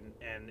picture,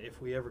 and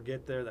if we ever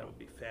get there, that would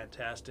be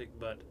fantastic.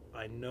 But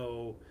I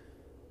know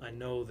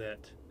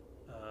that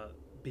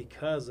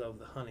because of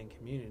the hunting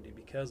community,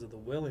 because of the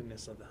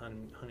willingness of the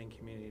hunting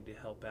community to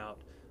help out,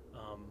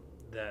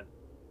 that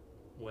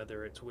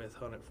whether it's with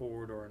Hunt It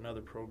Forward or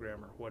another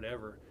program or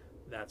whatever,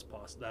 that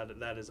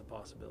is a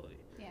possibility.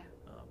 Yeah.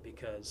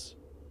 Because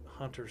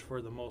hunters,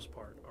 for the most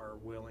part, are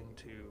willing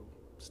to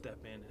step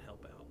in and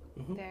help out.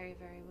 Very,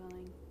 very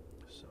willing.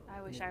 So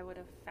I wish I would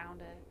have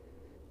found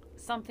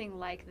something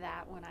like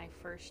that when I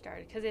first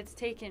started, because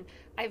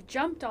I've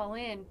jumped all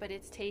in, but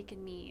it's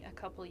taken me a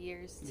couple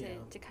years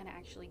to kind of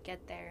actually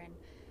get there. And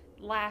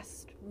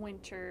last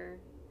winter,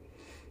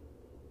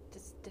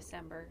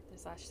 December,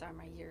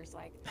 my year's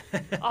like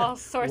all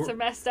sorts of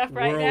messed up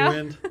right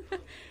now.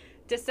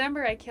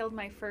 December, I killed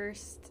my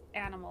first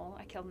animal.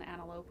 I killed an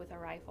antelope with a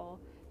rifle,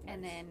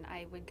 and then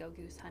I would go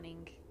goose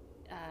hunting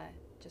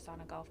just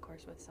on a golf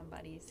course with some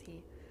buddies.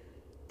 He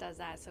does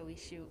that, so we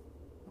shoot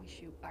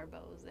our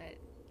bows at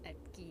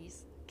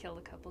geese. Killed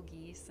a couple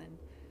geese,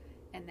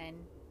 and then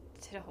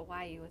to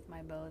Hawaii with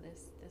my bow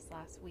this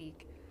last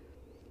week.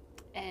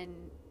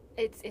 And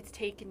it's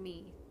taken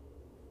me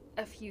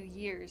a few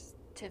years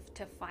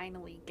to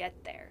finally get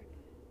there.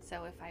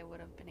 So if I would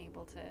have been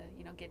able to,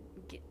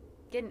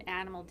 get an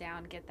animal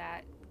down, get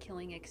that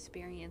killing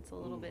experience a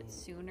little bit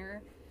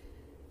sooner,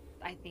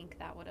 I think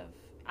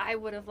I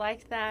would have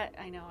liked that.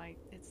 I know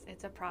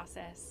it's a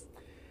process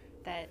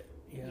that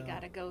you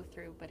got to go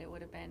through, but it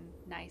would have been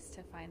nice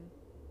to find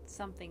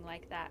something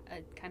like that,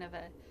 a kind of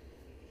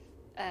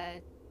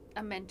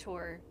a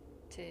mentor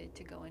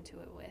to go into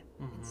it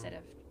with, instead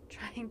of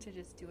trying to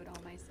just do it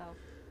all myself.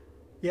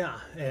 Yeah,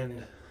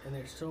 and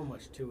there's so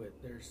much to it.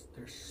 There's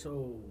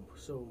so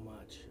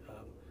much.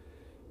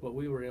 What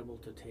we were able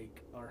to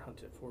take our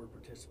Hunt It Forward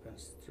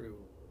participants through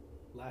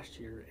last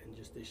year and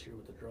just this year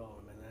with the draw,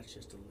 I mean, that's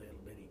just a little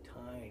bitty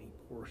tiny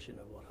portion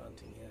of what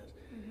hunting is.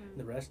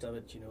 The rest of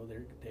it,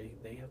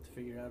 they have to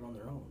figure it out on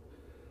their own.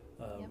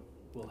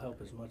 We'll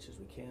help as much as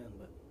we can,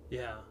 but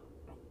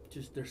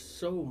just there's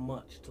so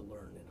much to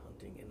learn in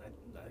hunting. And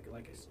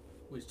like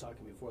I was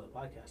talking before the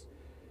podcast,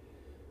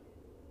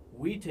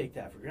 we take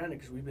that for granted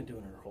because we've been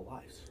doing it our whole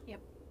lives.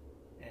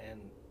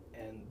 And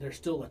there's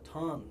still a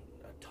ton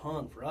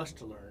for us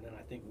to learn, and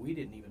I think we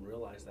didn't even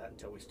realize that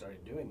until we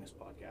started doing this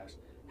podcast,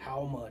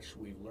 how much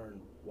we've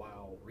learned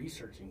while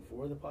researching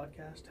for the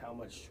podcast, how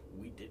much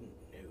we didn't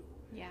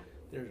know.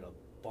 There's a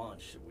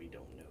bunch that we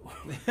don't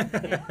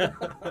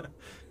know.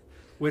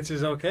 Which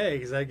is okay,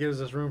 because that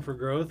gives us room for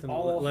growth and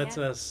lets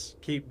us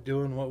keep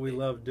doing what we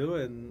love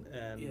doing.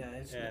 And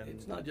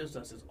it's not just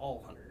us, it's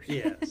all hunters.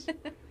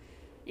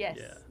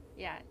 Yes.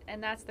 Yeah,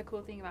 and that's the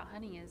cool thing about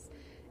hunting is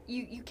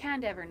you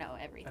can't ever know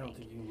everything. I don't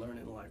think you can learn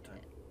it in a lifetime.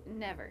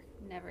 Never.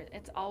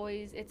 It's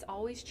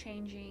always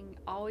changing,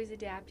 always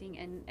adapting,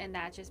 and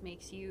that just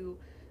makes you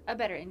a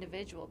better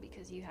individual,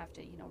 because you have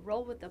to,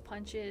 roll with the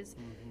punches,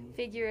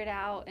 figure it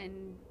out,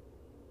 and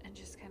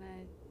just kind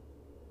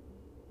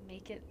of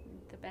make it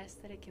the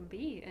best that it can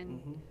be.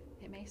 And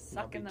it may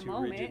suck in the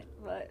moment, rigid.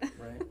 But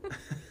right.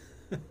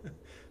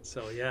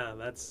 So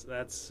that's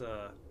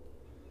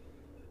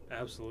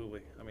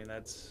absolutely. I mean,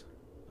 that's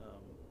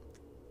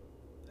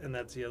and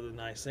that's the other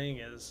nice thing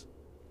is,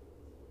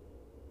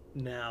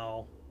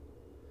 now,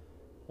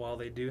 while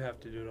they do have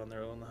to do it on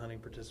their own, the Hunt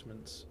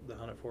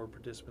It Forward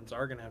participants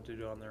are going to have to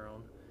do it on their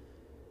own.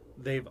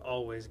 They've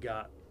always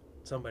got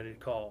somebody to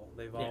call.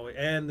 They've always,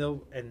 and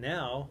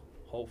now,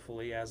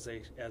 hopefully, as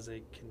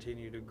they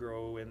continue to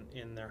grow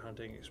in their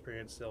hunting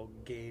experience, they'll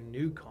gain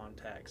new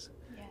contacts,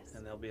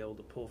 and they'll be able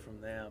to pull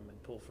from them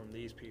and pull from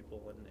these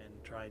people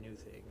and try new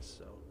things.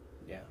 So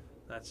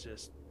that's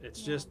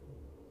just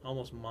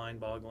almost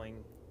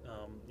mind-boggling,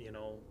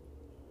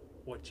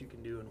 what you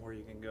can do and where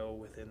you can go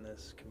within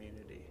this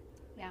community.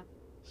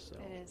 So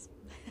it is.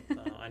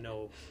 I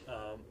know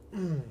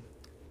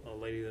a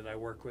lady that I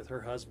work with, her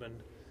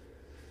husband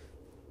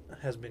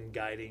has been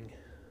guiding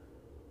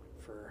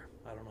for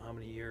I don't know how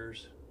many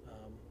years,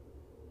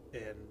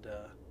 and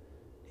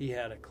he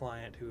had a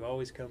client who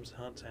always comes to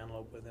hunt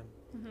antelope with him,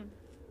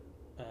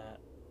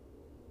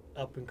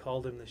 up and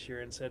called him this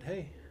year and said,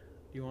 hey,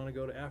 do you want to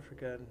go to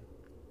Africa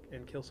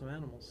and kill some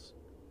animals?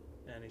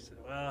 And he said,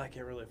 well, I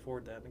can't really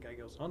afford that. And the guy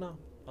goes, oh no,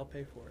 I'll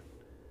pay for it.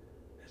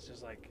 It's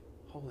just like,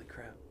 holy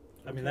crap.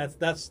 I mean,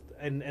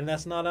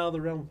 that's not out of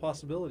the realm of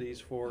possibilities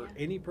for Yeah.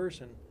 any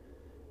person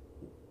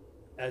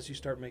as you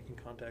start making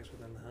contacts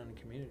within the hunting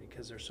community,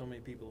 because there's so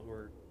many people who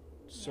are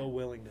so Yeah.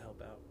 willing to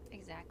help out.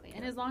 Exactly.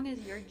 And as long as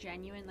you're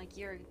genuine, like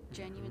you're a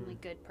genuinely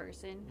good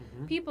person,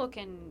 Mhm. people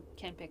can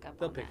pick up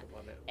They'll on pick that. up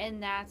on it.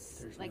 And that's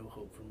There's like no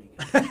hope for me.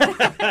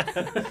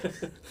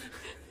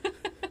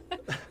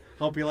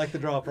 Hope you like the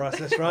draw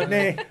process,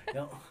 Rodney.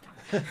 No.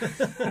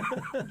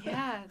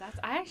 yeah,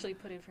 I actually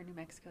put in for New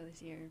Mexico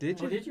this year. Did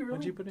but you? Oh, did you really?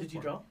 What'd you put in Did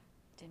you for? draw?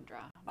 Didn't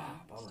draw.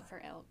 Ah, no, bummer. just for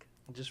elk.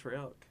 Just for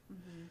elk.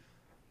 Hmm.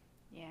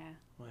 Yeah.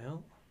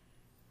 Well,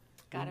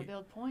 Gotta We-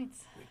 build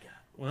points. We got.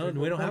 well, There's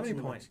we no don't have points any in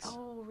New points. Mexico.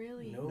 Oh,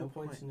 really? No, No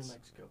points in New points.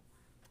 Mexico.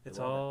 It's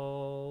Love it.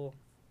 all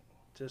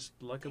just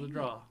luck of the Dang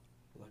draw. Luck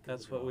of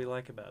That's the what draw. we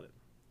like about it.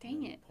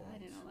 Dang No it. I points.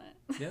 didn't know that.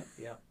 Yeah.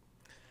 Yeah.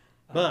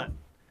 But Um,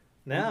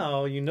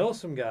 now you know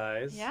some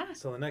guys. Yeah.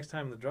 So the next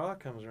time the draw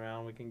comes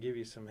around, we can give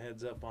you some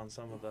heads up on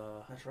some of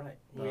the that's right.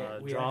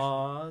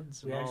 draw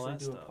odds We and all actually that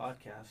do stuff. a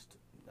podcast.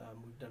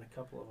 We've done a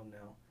couple of them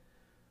now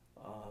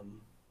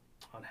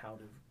on how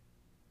to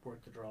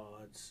work the draw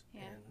odds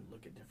Yeah. and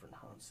look at different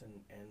hunts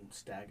and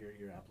stagger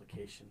your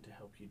application to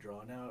help you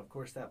draw. Now, of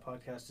course, that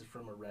podcast is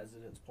from a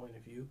resident's point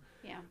of view,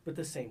 Yeah. but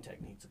the same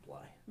techniques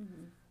apply.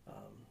 Mm-hmm.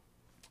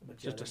 But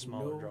Just a there's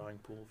smaller no, drawing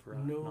pool for a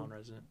no-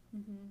 non-resident.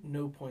 Mm-hmm.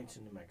 No points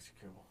in New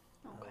Mexico.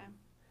 Okay.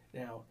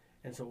 Now,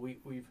 and so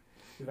we've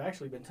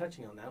actually been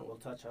touching on that. We'll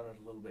touch on it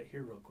a little bit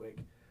here real quick.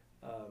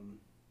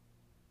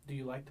 Do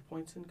you like the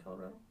points in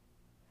Colorado?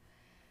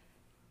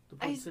 The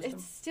point system?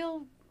 It's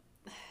still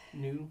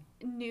New?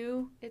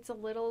 new. It's a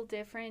little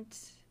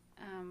different.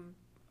 I'm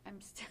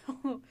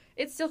still.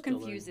 It still Still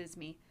confuses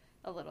me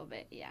a little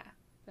bit. Yeah,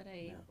 but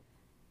Yeah.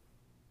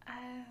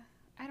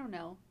 I don't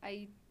know.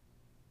 I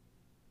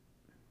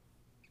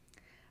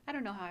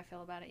don't know how I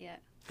feel about it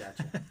yet.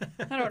 Gotcha.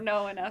 I don't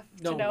know enough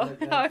to No, know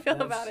how I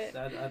feel about it.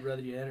 I'd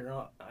rather you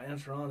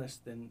answer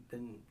honest than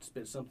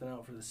spit something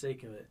out for the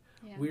sake of it.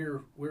 Yeah.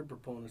 We're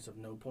proponents of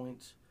no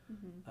points.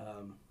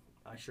 Mm-hmm.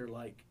 I sure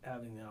like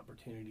having the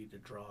opportunity to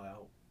draw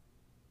out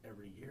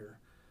every year.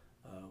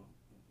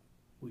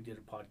 We did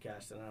a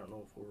podcast, and I don't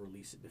know if we'll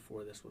release it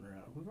before this one or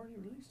not. We've already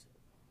released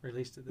it.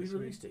 Released it We this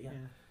released week. it,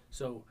 yeah.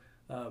 So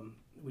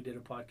we did a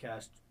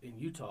podcast in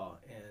Utah,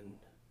 and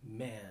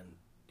man,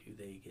 do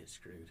they get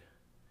screwed.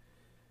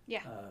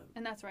 Yeah.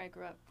 And that's where I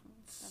grew up.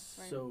 That's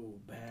right. So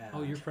bad.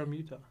 Oh, you're from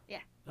Utah. Yeah.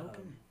 Okay.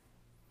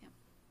 Yep.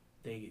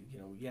 They,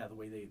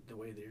 the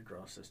way their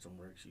draw system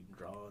works, you can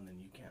draw and then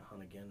you can't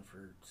hunt again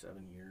for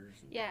 7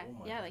 years. And, Yeah. oh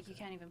my Yeah. God. Like you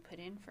can't even put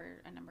in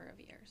for a number of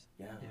years.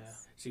 Yeah. Yeah.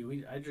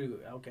 See, I drew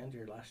elk and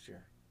deer last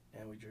year,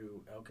 and we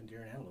drew elk and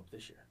deer and antelope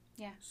this year.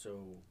 Yeah.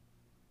 So,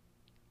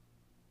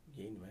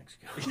 yay, New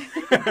Mexico.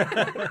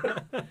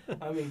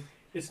 I mean,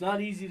 it's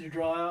not easy to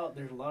draw out.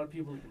 There's a lot of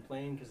people that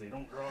complain because they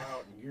don't draw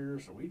out in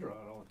years, so we draw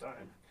out all the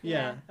time.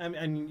 Yeah, I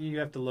mean, and you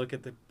have to look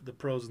at the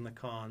pros and the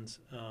cons.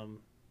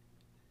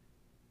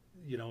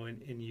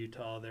 In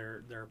Utah,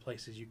 there are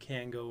places you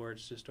can go where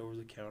it's just over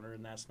the counter,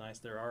 and that's nice.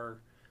 There are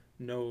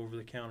no over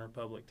the counter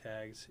public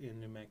tags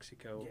in New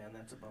Mexico, Yeah, and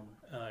that's a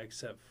bummer.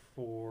 except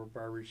for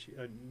barber sheep.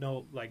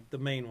 No, like the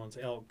main ones: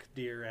 elk,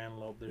 deer,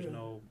 antelope. There's Yeah.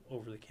 no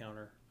over the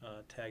counter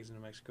tags in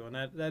New Mexico, and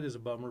that is a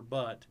bummer.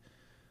 But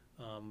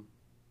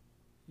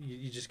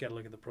you just got to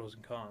look at the pros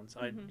and cons.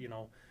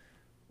 Mhm.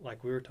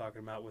 Like we were talking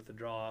about with the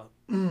draw,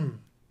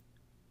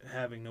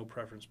 having no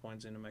preference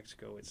points in New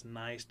Mexico, it's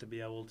nice to be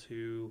able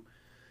to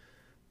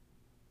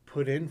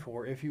put in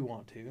for, if you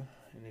want to,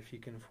 and if you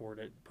can afford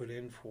it, put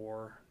in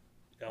for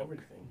elk,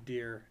 Everything.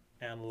 deer,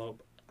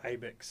 antelope,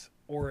 ibex,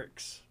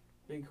 oryx,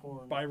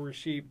 Bighorn. barber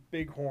sheep,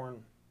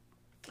 bighorn,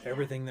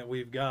 everything that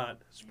we've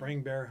got,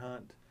 spring bear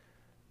hunt,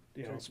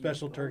 Turkey,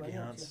 special all turkey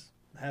that, hunts,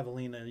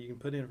 javelina. You can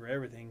put in for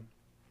everything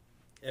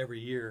every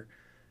year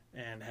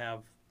and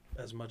have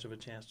as much of a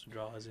chance to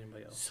draw as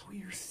anybody else. So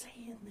you're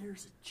saying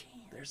there's a chance?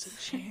 There's a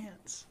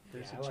chance.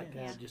 There's I a like chance. to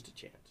have Yeah. just a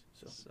chance.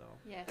 So,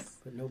 Mm-hmm. Yes.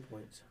 but no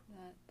points.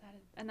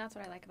 And that's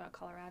what I like about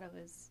Colorado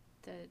is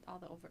all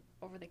the over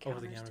the Over the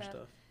counter counter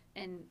stuff.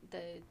 and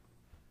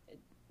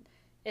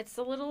it's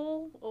a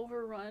little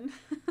overrun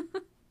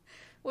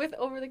with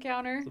over the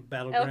counter The elk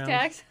battleground.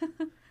 tags.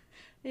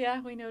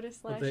 Yeah, we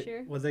noticed last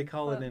year. What they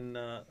call it What? in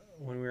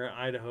when we were in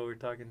Idaho, we were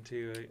talking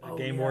to a Oh,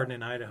 game yeah. warden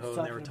in Idaho, He's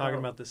and they were talking talking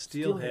about about the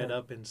steelhead steelhead.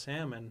 up in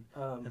salmon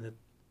Um, and the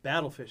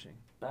battle fishing.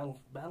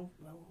 battle. No,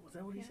 was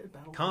that what he Yeah. said?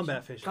 Battle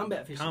Combat fishing. fishing.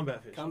 Combat fishing.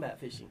 Combat fishing. Combat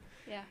fishing.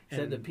 Yeah. Said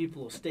And- that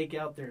people will stake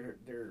out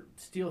their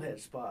steelhead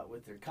spot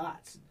with their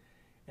cots,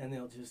 and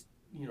they'll just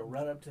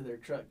run up to their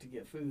truck to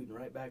get food and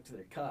right back to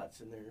their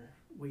cots, and they're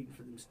waiting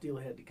for them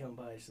steelhead to come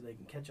by so they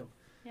can catch them.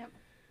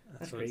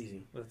 That's what-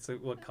 crazy.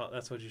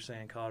 That's what you're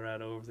saying.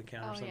 Colorado over the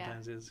counter Oh, yeah.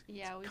 sometimes is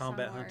Yeah, we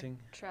combat saw more hunting.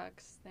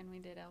 trucks than we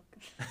did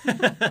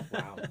elk.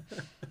 Wow.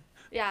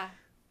 Yeah,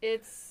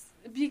 it's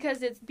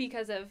because of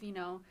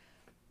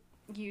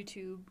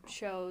YouTube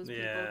shows,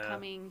 Yeah. people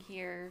coming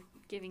here,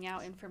 giving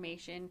out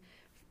information,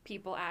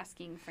 people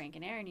asking Frank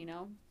and Aaron,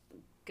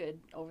 good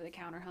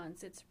over-the-counter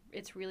hunts.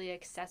 It's really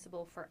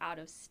accessible for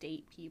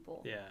out-of-state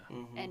people. Yeah.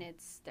 Mhm. And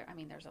it's there. I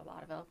mean, there's a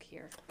lot of elk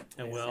here.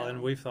 And Yeah. well, So-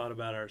 and we've thought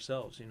about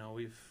ourselves.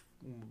 We've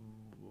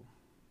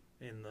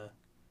in the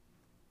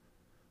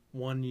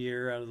 1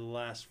 year out of the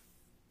last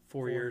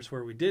 4 years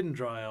where we didn't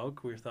draw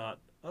elk, we thought,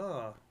 we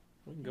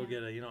can go Yeah.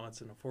 get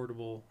it's an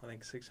affordable. I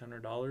think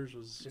 $600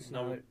 was It's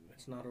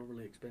not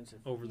overly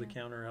expensive. over the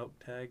counter elk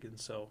tag, and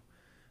so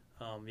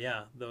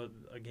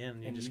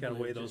again, you And just you got to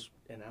live weigh just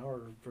those an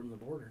hour from the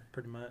border.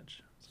 pretty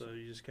much. So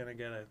you just kind of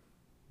got to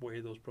weigh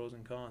those pros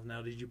and cons.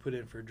 Now, did you put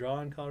in for a draw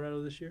in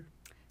Colorado this year?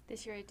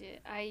 This year I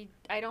did.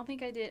 I don't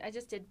think I did. I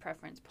just did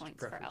preference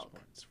points for Preference elk.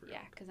 points for Yeah,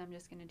 elk. because I'm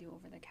just going to do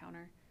over the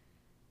counter.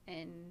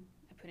 And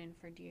I put in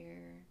for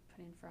deer, put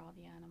in for all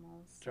the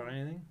animals. So Draw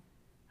anything?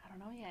 I don't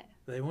know yet.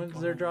 When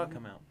does their draw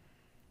come out?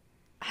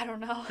 I don't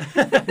know.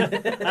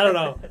 I don't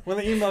know. When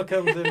the email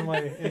comes into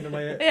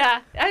my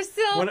Yeah, I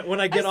still when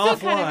I get I'm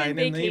still offline kind of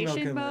in and the email comes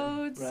vacation in.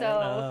 mode, Right.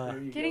 so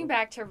There you getting go.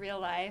 back to real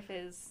life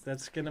is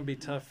That's going to be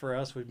tough for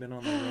us. We've been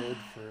on the road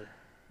for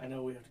I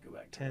know we have to go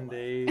back to 10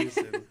 real life. days.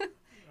 And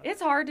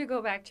it's hard to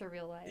go back to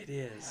real life. it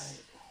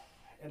is.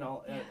 And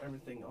Yeah.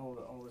 everything, all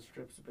the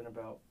trips have been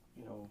about,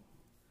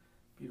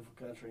 beautiful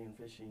country and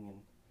fishing,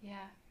 and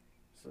Yeah,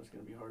 so it's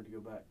going to be hard to go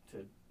back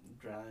to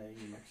dry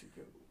New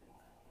Mexico.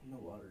 No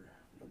water,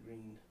 no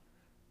green.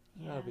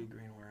 yeah, I'll be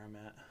green where I'm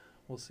at.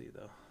 We'll see,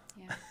 though.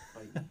 yeah.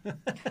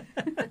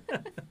 Fighting.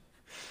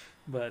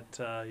 But,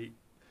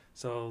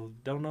 so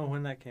don't know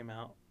when that came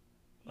out.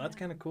 Well, that's Yeah.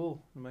 kind of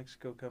cool. New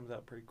Mexico comes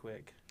out pretty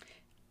quick.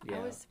 I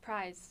was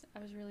surprised. I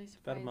was really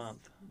surprised. About a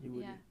month. You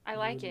wouldn't- Yeah, I you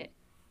like wouldn't- it.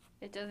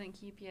 It doesn't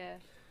keep you You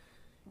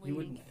waiting.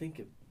 wouldn't think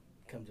it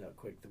comes out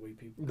quick the way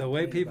people. The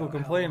way people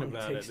complain how long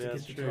about takes it, to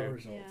that's get the true. draw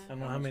results, Yeah. I don't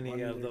know how much many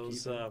money of they're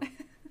those keeping.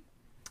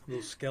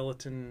 those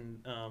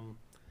skeleton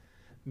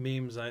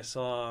memes I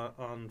saw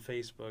on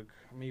Facebook.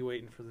 Me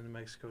waiting for the New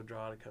Mexico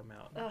draw to come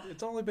out. Ugh.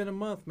 It's only been a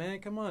month, man.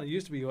 Come on. It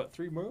used to be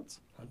 3 months?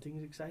 Hunting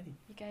is exciting.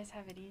 You guys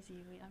have it easy.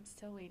 I'm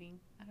still waiting.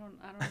 I don't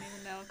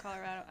even know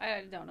Colorado.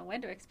 I don't know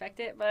when to expect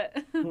it, but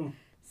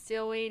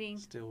still waiting.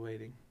 Still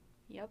waiting.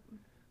 Yep.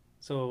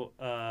 So,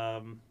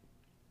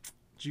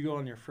 did you go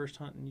on your first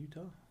hunt in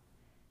Utah?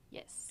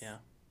 Yes. Yeah.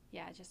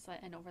 Yeah, just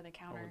like an over the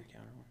counter. Over the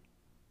counter one.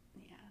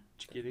 Yeah.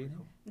 Did you get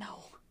anything? No.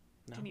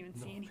 No. Didn't even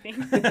No. see anything.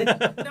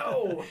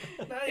 No,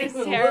 not It's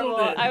even a terrible.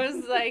 little bit. I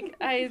was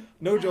like,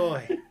 No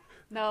joy.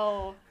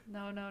 No.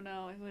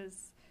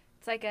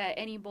 It's like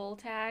any bull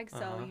tag, so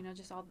Uh-huh.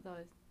 just all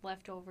the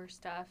leftover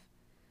stuff.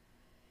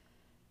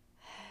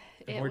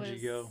 And where'd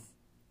you go?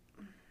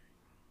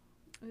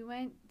 We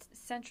went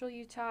central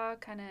Utah,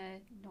 kind of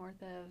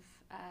north of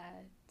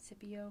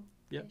Scipio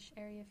ish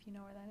area, if you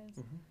know where that is.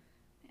 Mhm.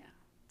 Yeah.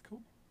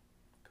 Cool.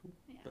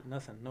 Yeah. But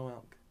nothing. No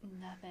elk.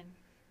 Nothing.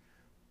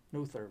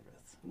 No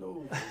service.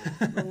 No.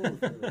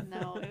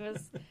 No,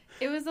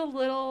 it was a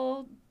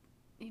little,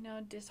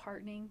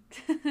 disheartening.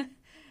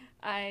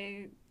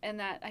 I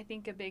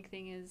think a big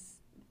thing is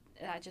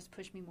that just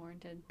pushed me more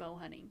into bow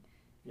hunting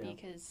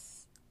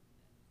because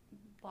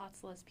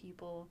lots less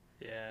people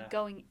Yeah.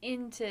 going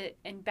into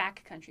and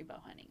backcountry bow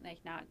hunting,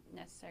 like not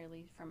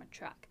necessarily from a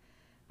truck.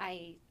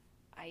 I'm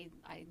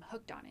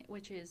hooked on it,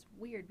 which is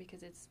weird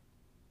because it's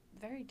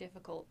very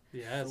difficult.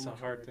 Yeah, it's So a much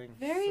hard work. thing.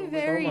 Very, So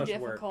very much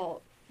work.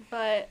 difficult.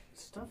 But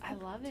Stuff I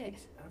that love it.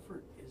 takes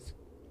effort is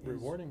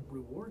Rewarding.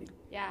 Rewarding.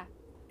 yeah,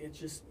 It's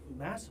just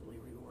massively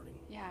rewarding.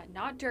 yeah,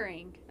 not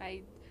during.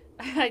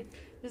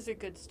 This is a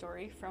good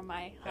story from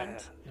my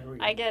hunt. There we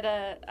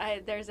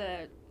go. There's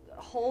a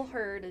whole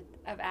herd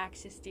of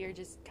axis deer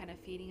just kind of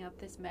feeding up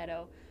this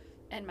meadow,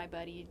 and my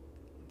buddy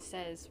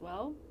says,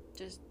 well,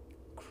 just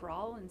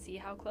crawl and see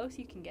how close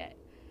you can get.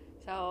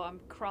 So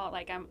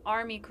I'm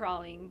army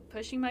crawling,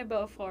 pushing my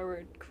bow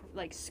forward,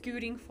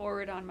 scooting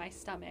forward on my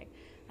stomach,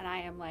 and I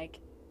am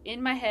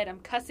in my head, I'm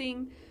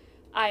cussing.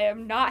 I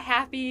am not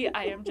happy.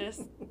 I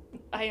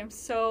am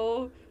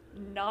so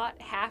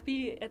not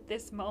happy at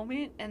this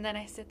moment. And then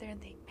I sit there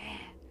and think, man,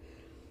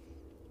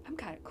 I'm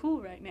kind of cool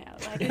right now.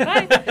 If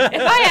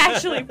I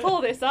actually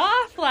pull this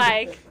off,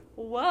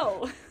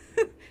 whoa,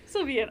 this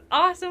will be an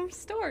awesome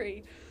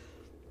story.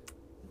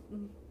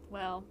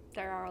 Well,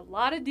 there are a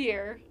lot of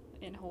deer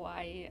in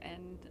Hawaii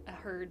and a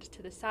herd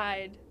to the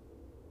side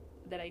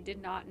that I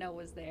did not know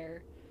was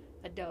there.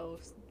 A doe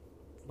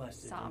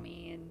Busted saw you.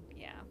 me, and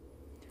yeah.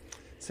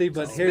 See,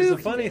 but So here's the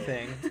spooky. funny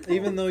thing.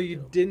 Even though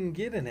you didn't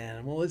get an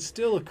animal, it's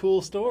still a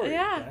cool story.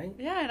 Yeah, right?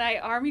 yeah, and I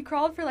army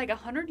crawled for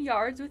 100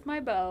 yards with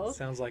my bow.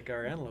 Sounds like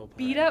our antelope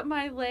Beat hunt. up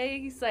my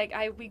legs.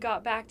 We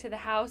got back to the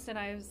house and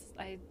I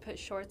put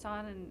shorts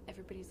on and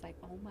everybody's like,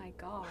 "Oh my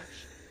gosh,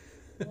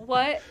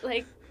 what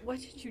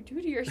did you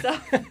do to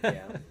yourself?"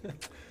 Yeah.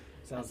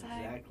 Sounds It's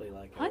like exactly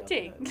like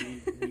hunting.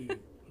 We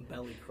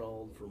belly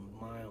crawled for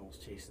miles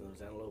chasing those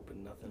antelope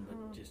and nothing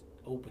but just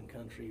open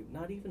country.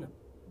 Not even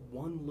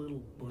one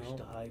little bush No.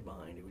 to hide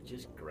behind. It was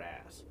just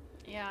grass.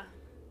 Yeah,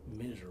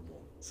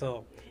 Miserable.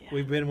 So, Yeah.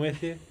 we've been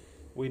with you.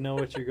 We know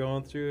what you're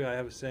going through. I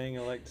have a saying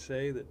I like to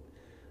say that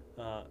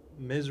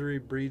misery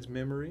breeds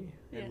memory,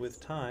 and Yes. with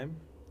time,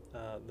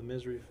 the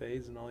misery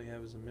fades and all you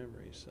have is a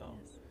memory. So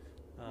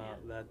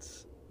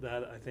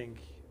that I think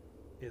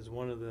is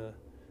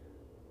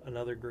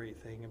another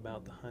great thing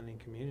about the hunting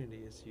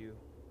community is you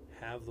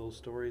have those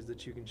stories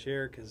that you can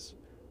share, because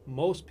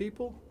most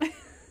people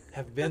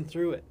have been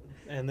through it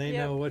and they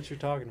know what you're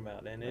talking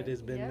about, and it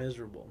has been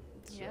miserable.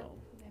 So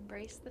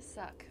embrace the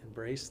suck.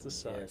 Embrace the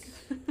suck. Yes.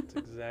 That's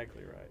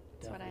exactly right.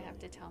 That's what I have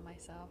to tell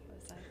myself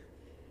as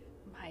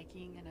I'm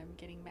hiking and I'm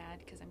getting mad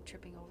because I'm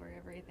tripping over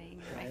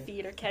everything and my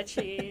feet are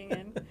catching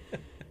and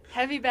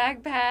heavy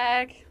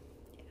backpack.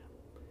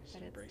 Just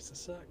embrace the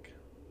suck.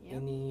 Yep.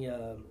 Any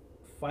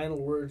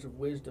final words of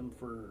wisdom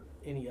for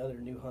any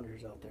other new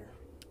hunters out there?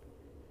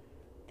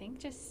 I think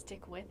just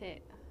stick with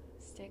it.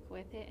 Stick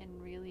with it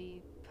and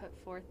really put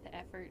forth the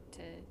effort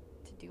to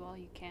do all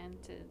you can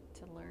to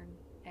learn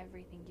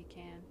everything you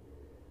can.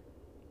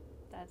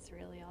 That's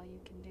really all you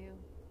can do.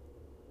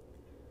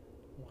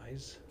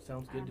 Wise.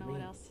 Sounds good to me. I don't know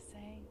what else to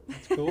say.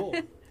 That's cool.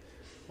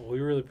 Well, we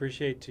really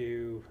appreciate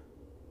you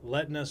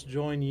letting us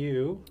join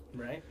you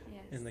Right?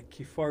 Yes. in the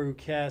Kifaru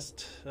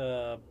Cast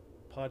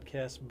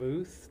podcast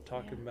booth,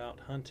 talking about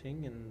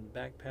hunting and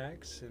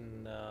backpacks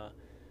and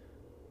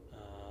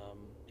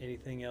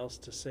anything else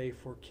to say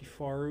for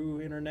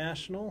Kifaru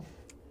International?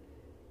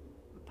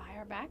 Buy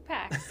our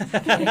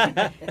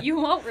backpacks. You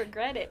won't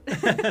regret it.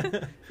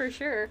 For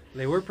sure.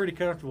 They were pretty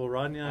comfortable.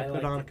 Rodney and I put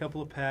liked on them. a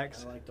couple of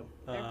packs. I liked them.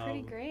 They're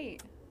pretty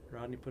great.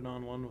 Rodney put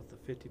on one with the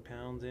 50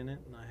 pounds in it,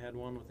 and I had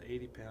one with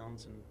 80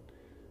 pounds, and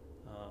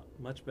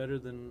much better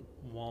than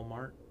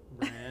Walmart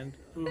brand.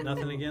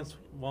 Nothing against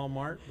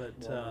Walmart, but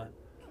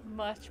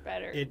much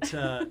better.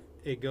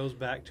 it goes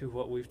back to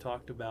what we've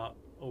talked about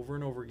over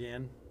and over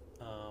again.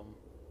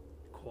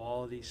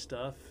 Quality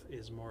stuff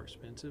is more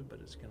expensive,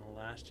 but it's going to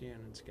last you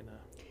and it's going to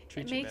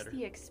treat you better. It makes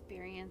the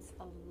experience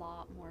a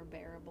lot more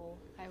bearable.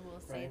 I will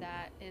say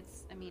that.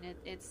 It's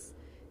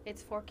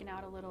forking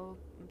out a little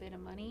bit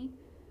of money,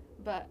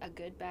 but a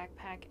good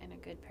backpack and a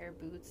good pair of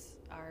boots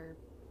are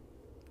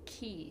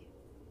key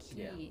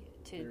to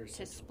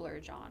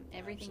splurge on.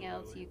 Everything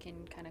else you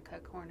can kind of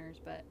cut corners,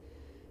 but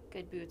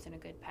good boots and a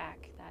good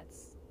pack,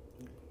 that's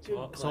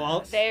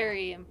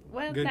very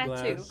well, good that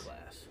glass. too.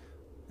 Glass.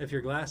 If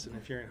you're glassing,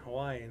 if you're in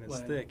Hawaii and it's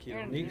thick, you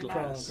don't need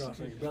glass. Across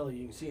your belly,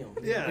 you can see them.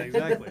 Yeah,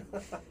 exactly.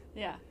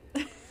 Yeah.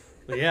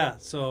 But yeah,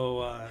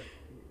 so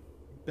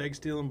beg,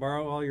 steal, and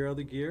borrow all your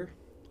other gear.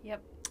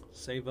 Yep.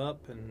 Save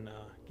up and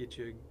get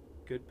you a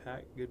good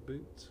pack, good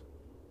boots.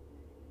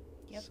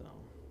 Yep. So,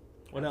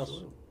 what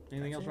else?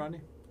 Anything else,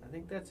 Rodney? I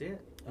think that's it.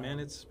 Man,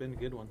 it's been a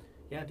good one.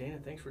 Yeah, Dana,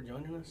 thanks for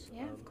joining us.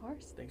 Yeah, of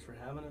course. Thanks for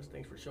having us.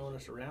 Thanks for showing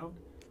us around.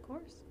 Of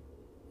course.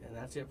 And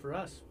that's it for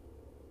us.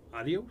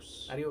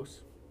 Adios.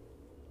 Adios.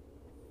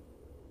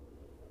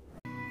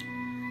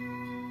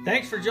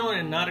 Thanks for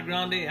joining Nada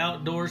Grande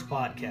Outdoors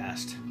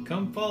Podcast.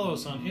 Come follow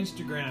us on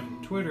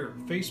Instagram, Twitter,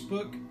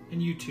 Facebook, and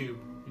YouTube.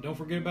 And don't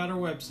forget about our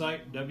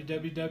website,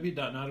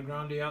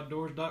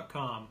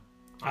 www.natagrandeoutdoors.com.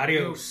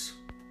 Adios.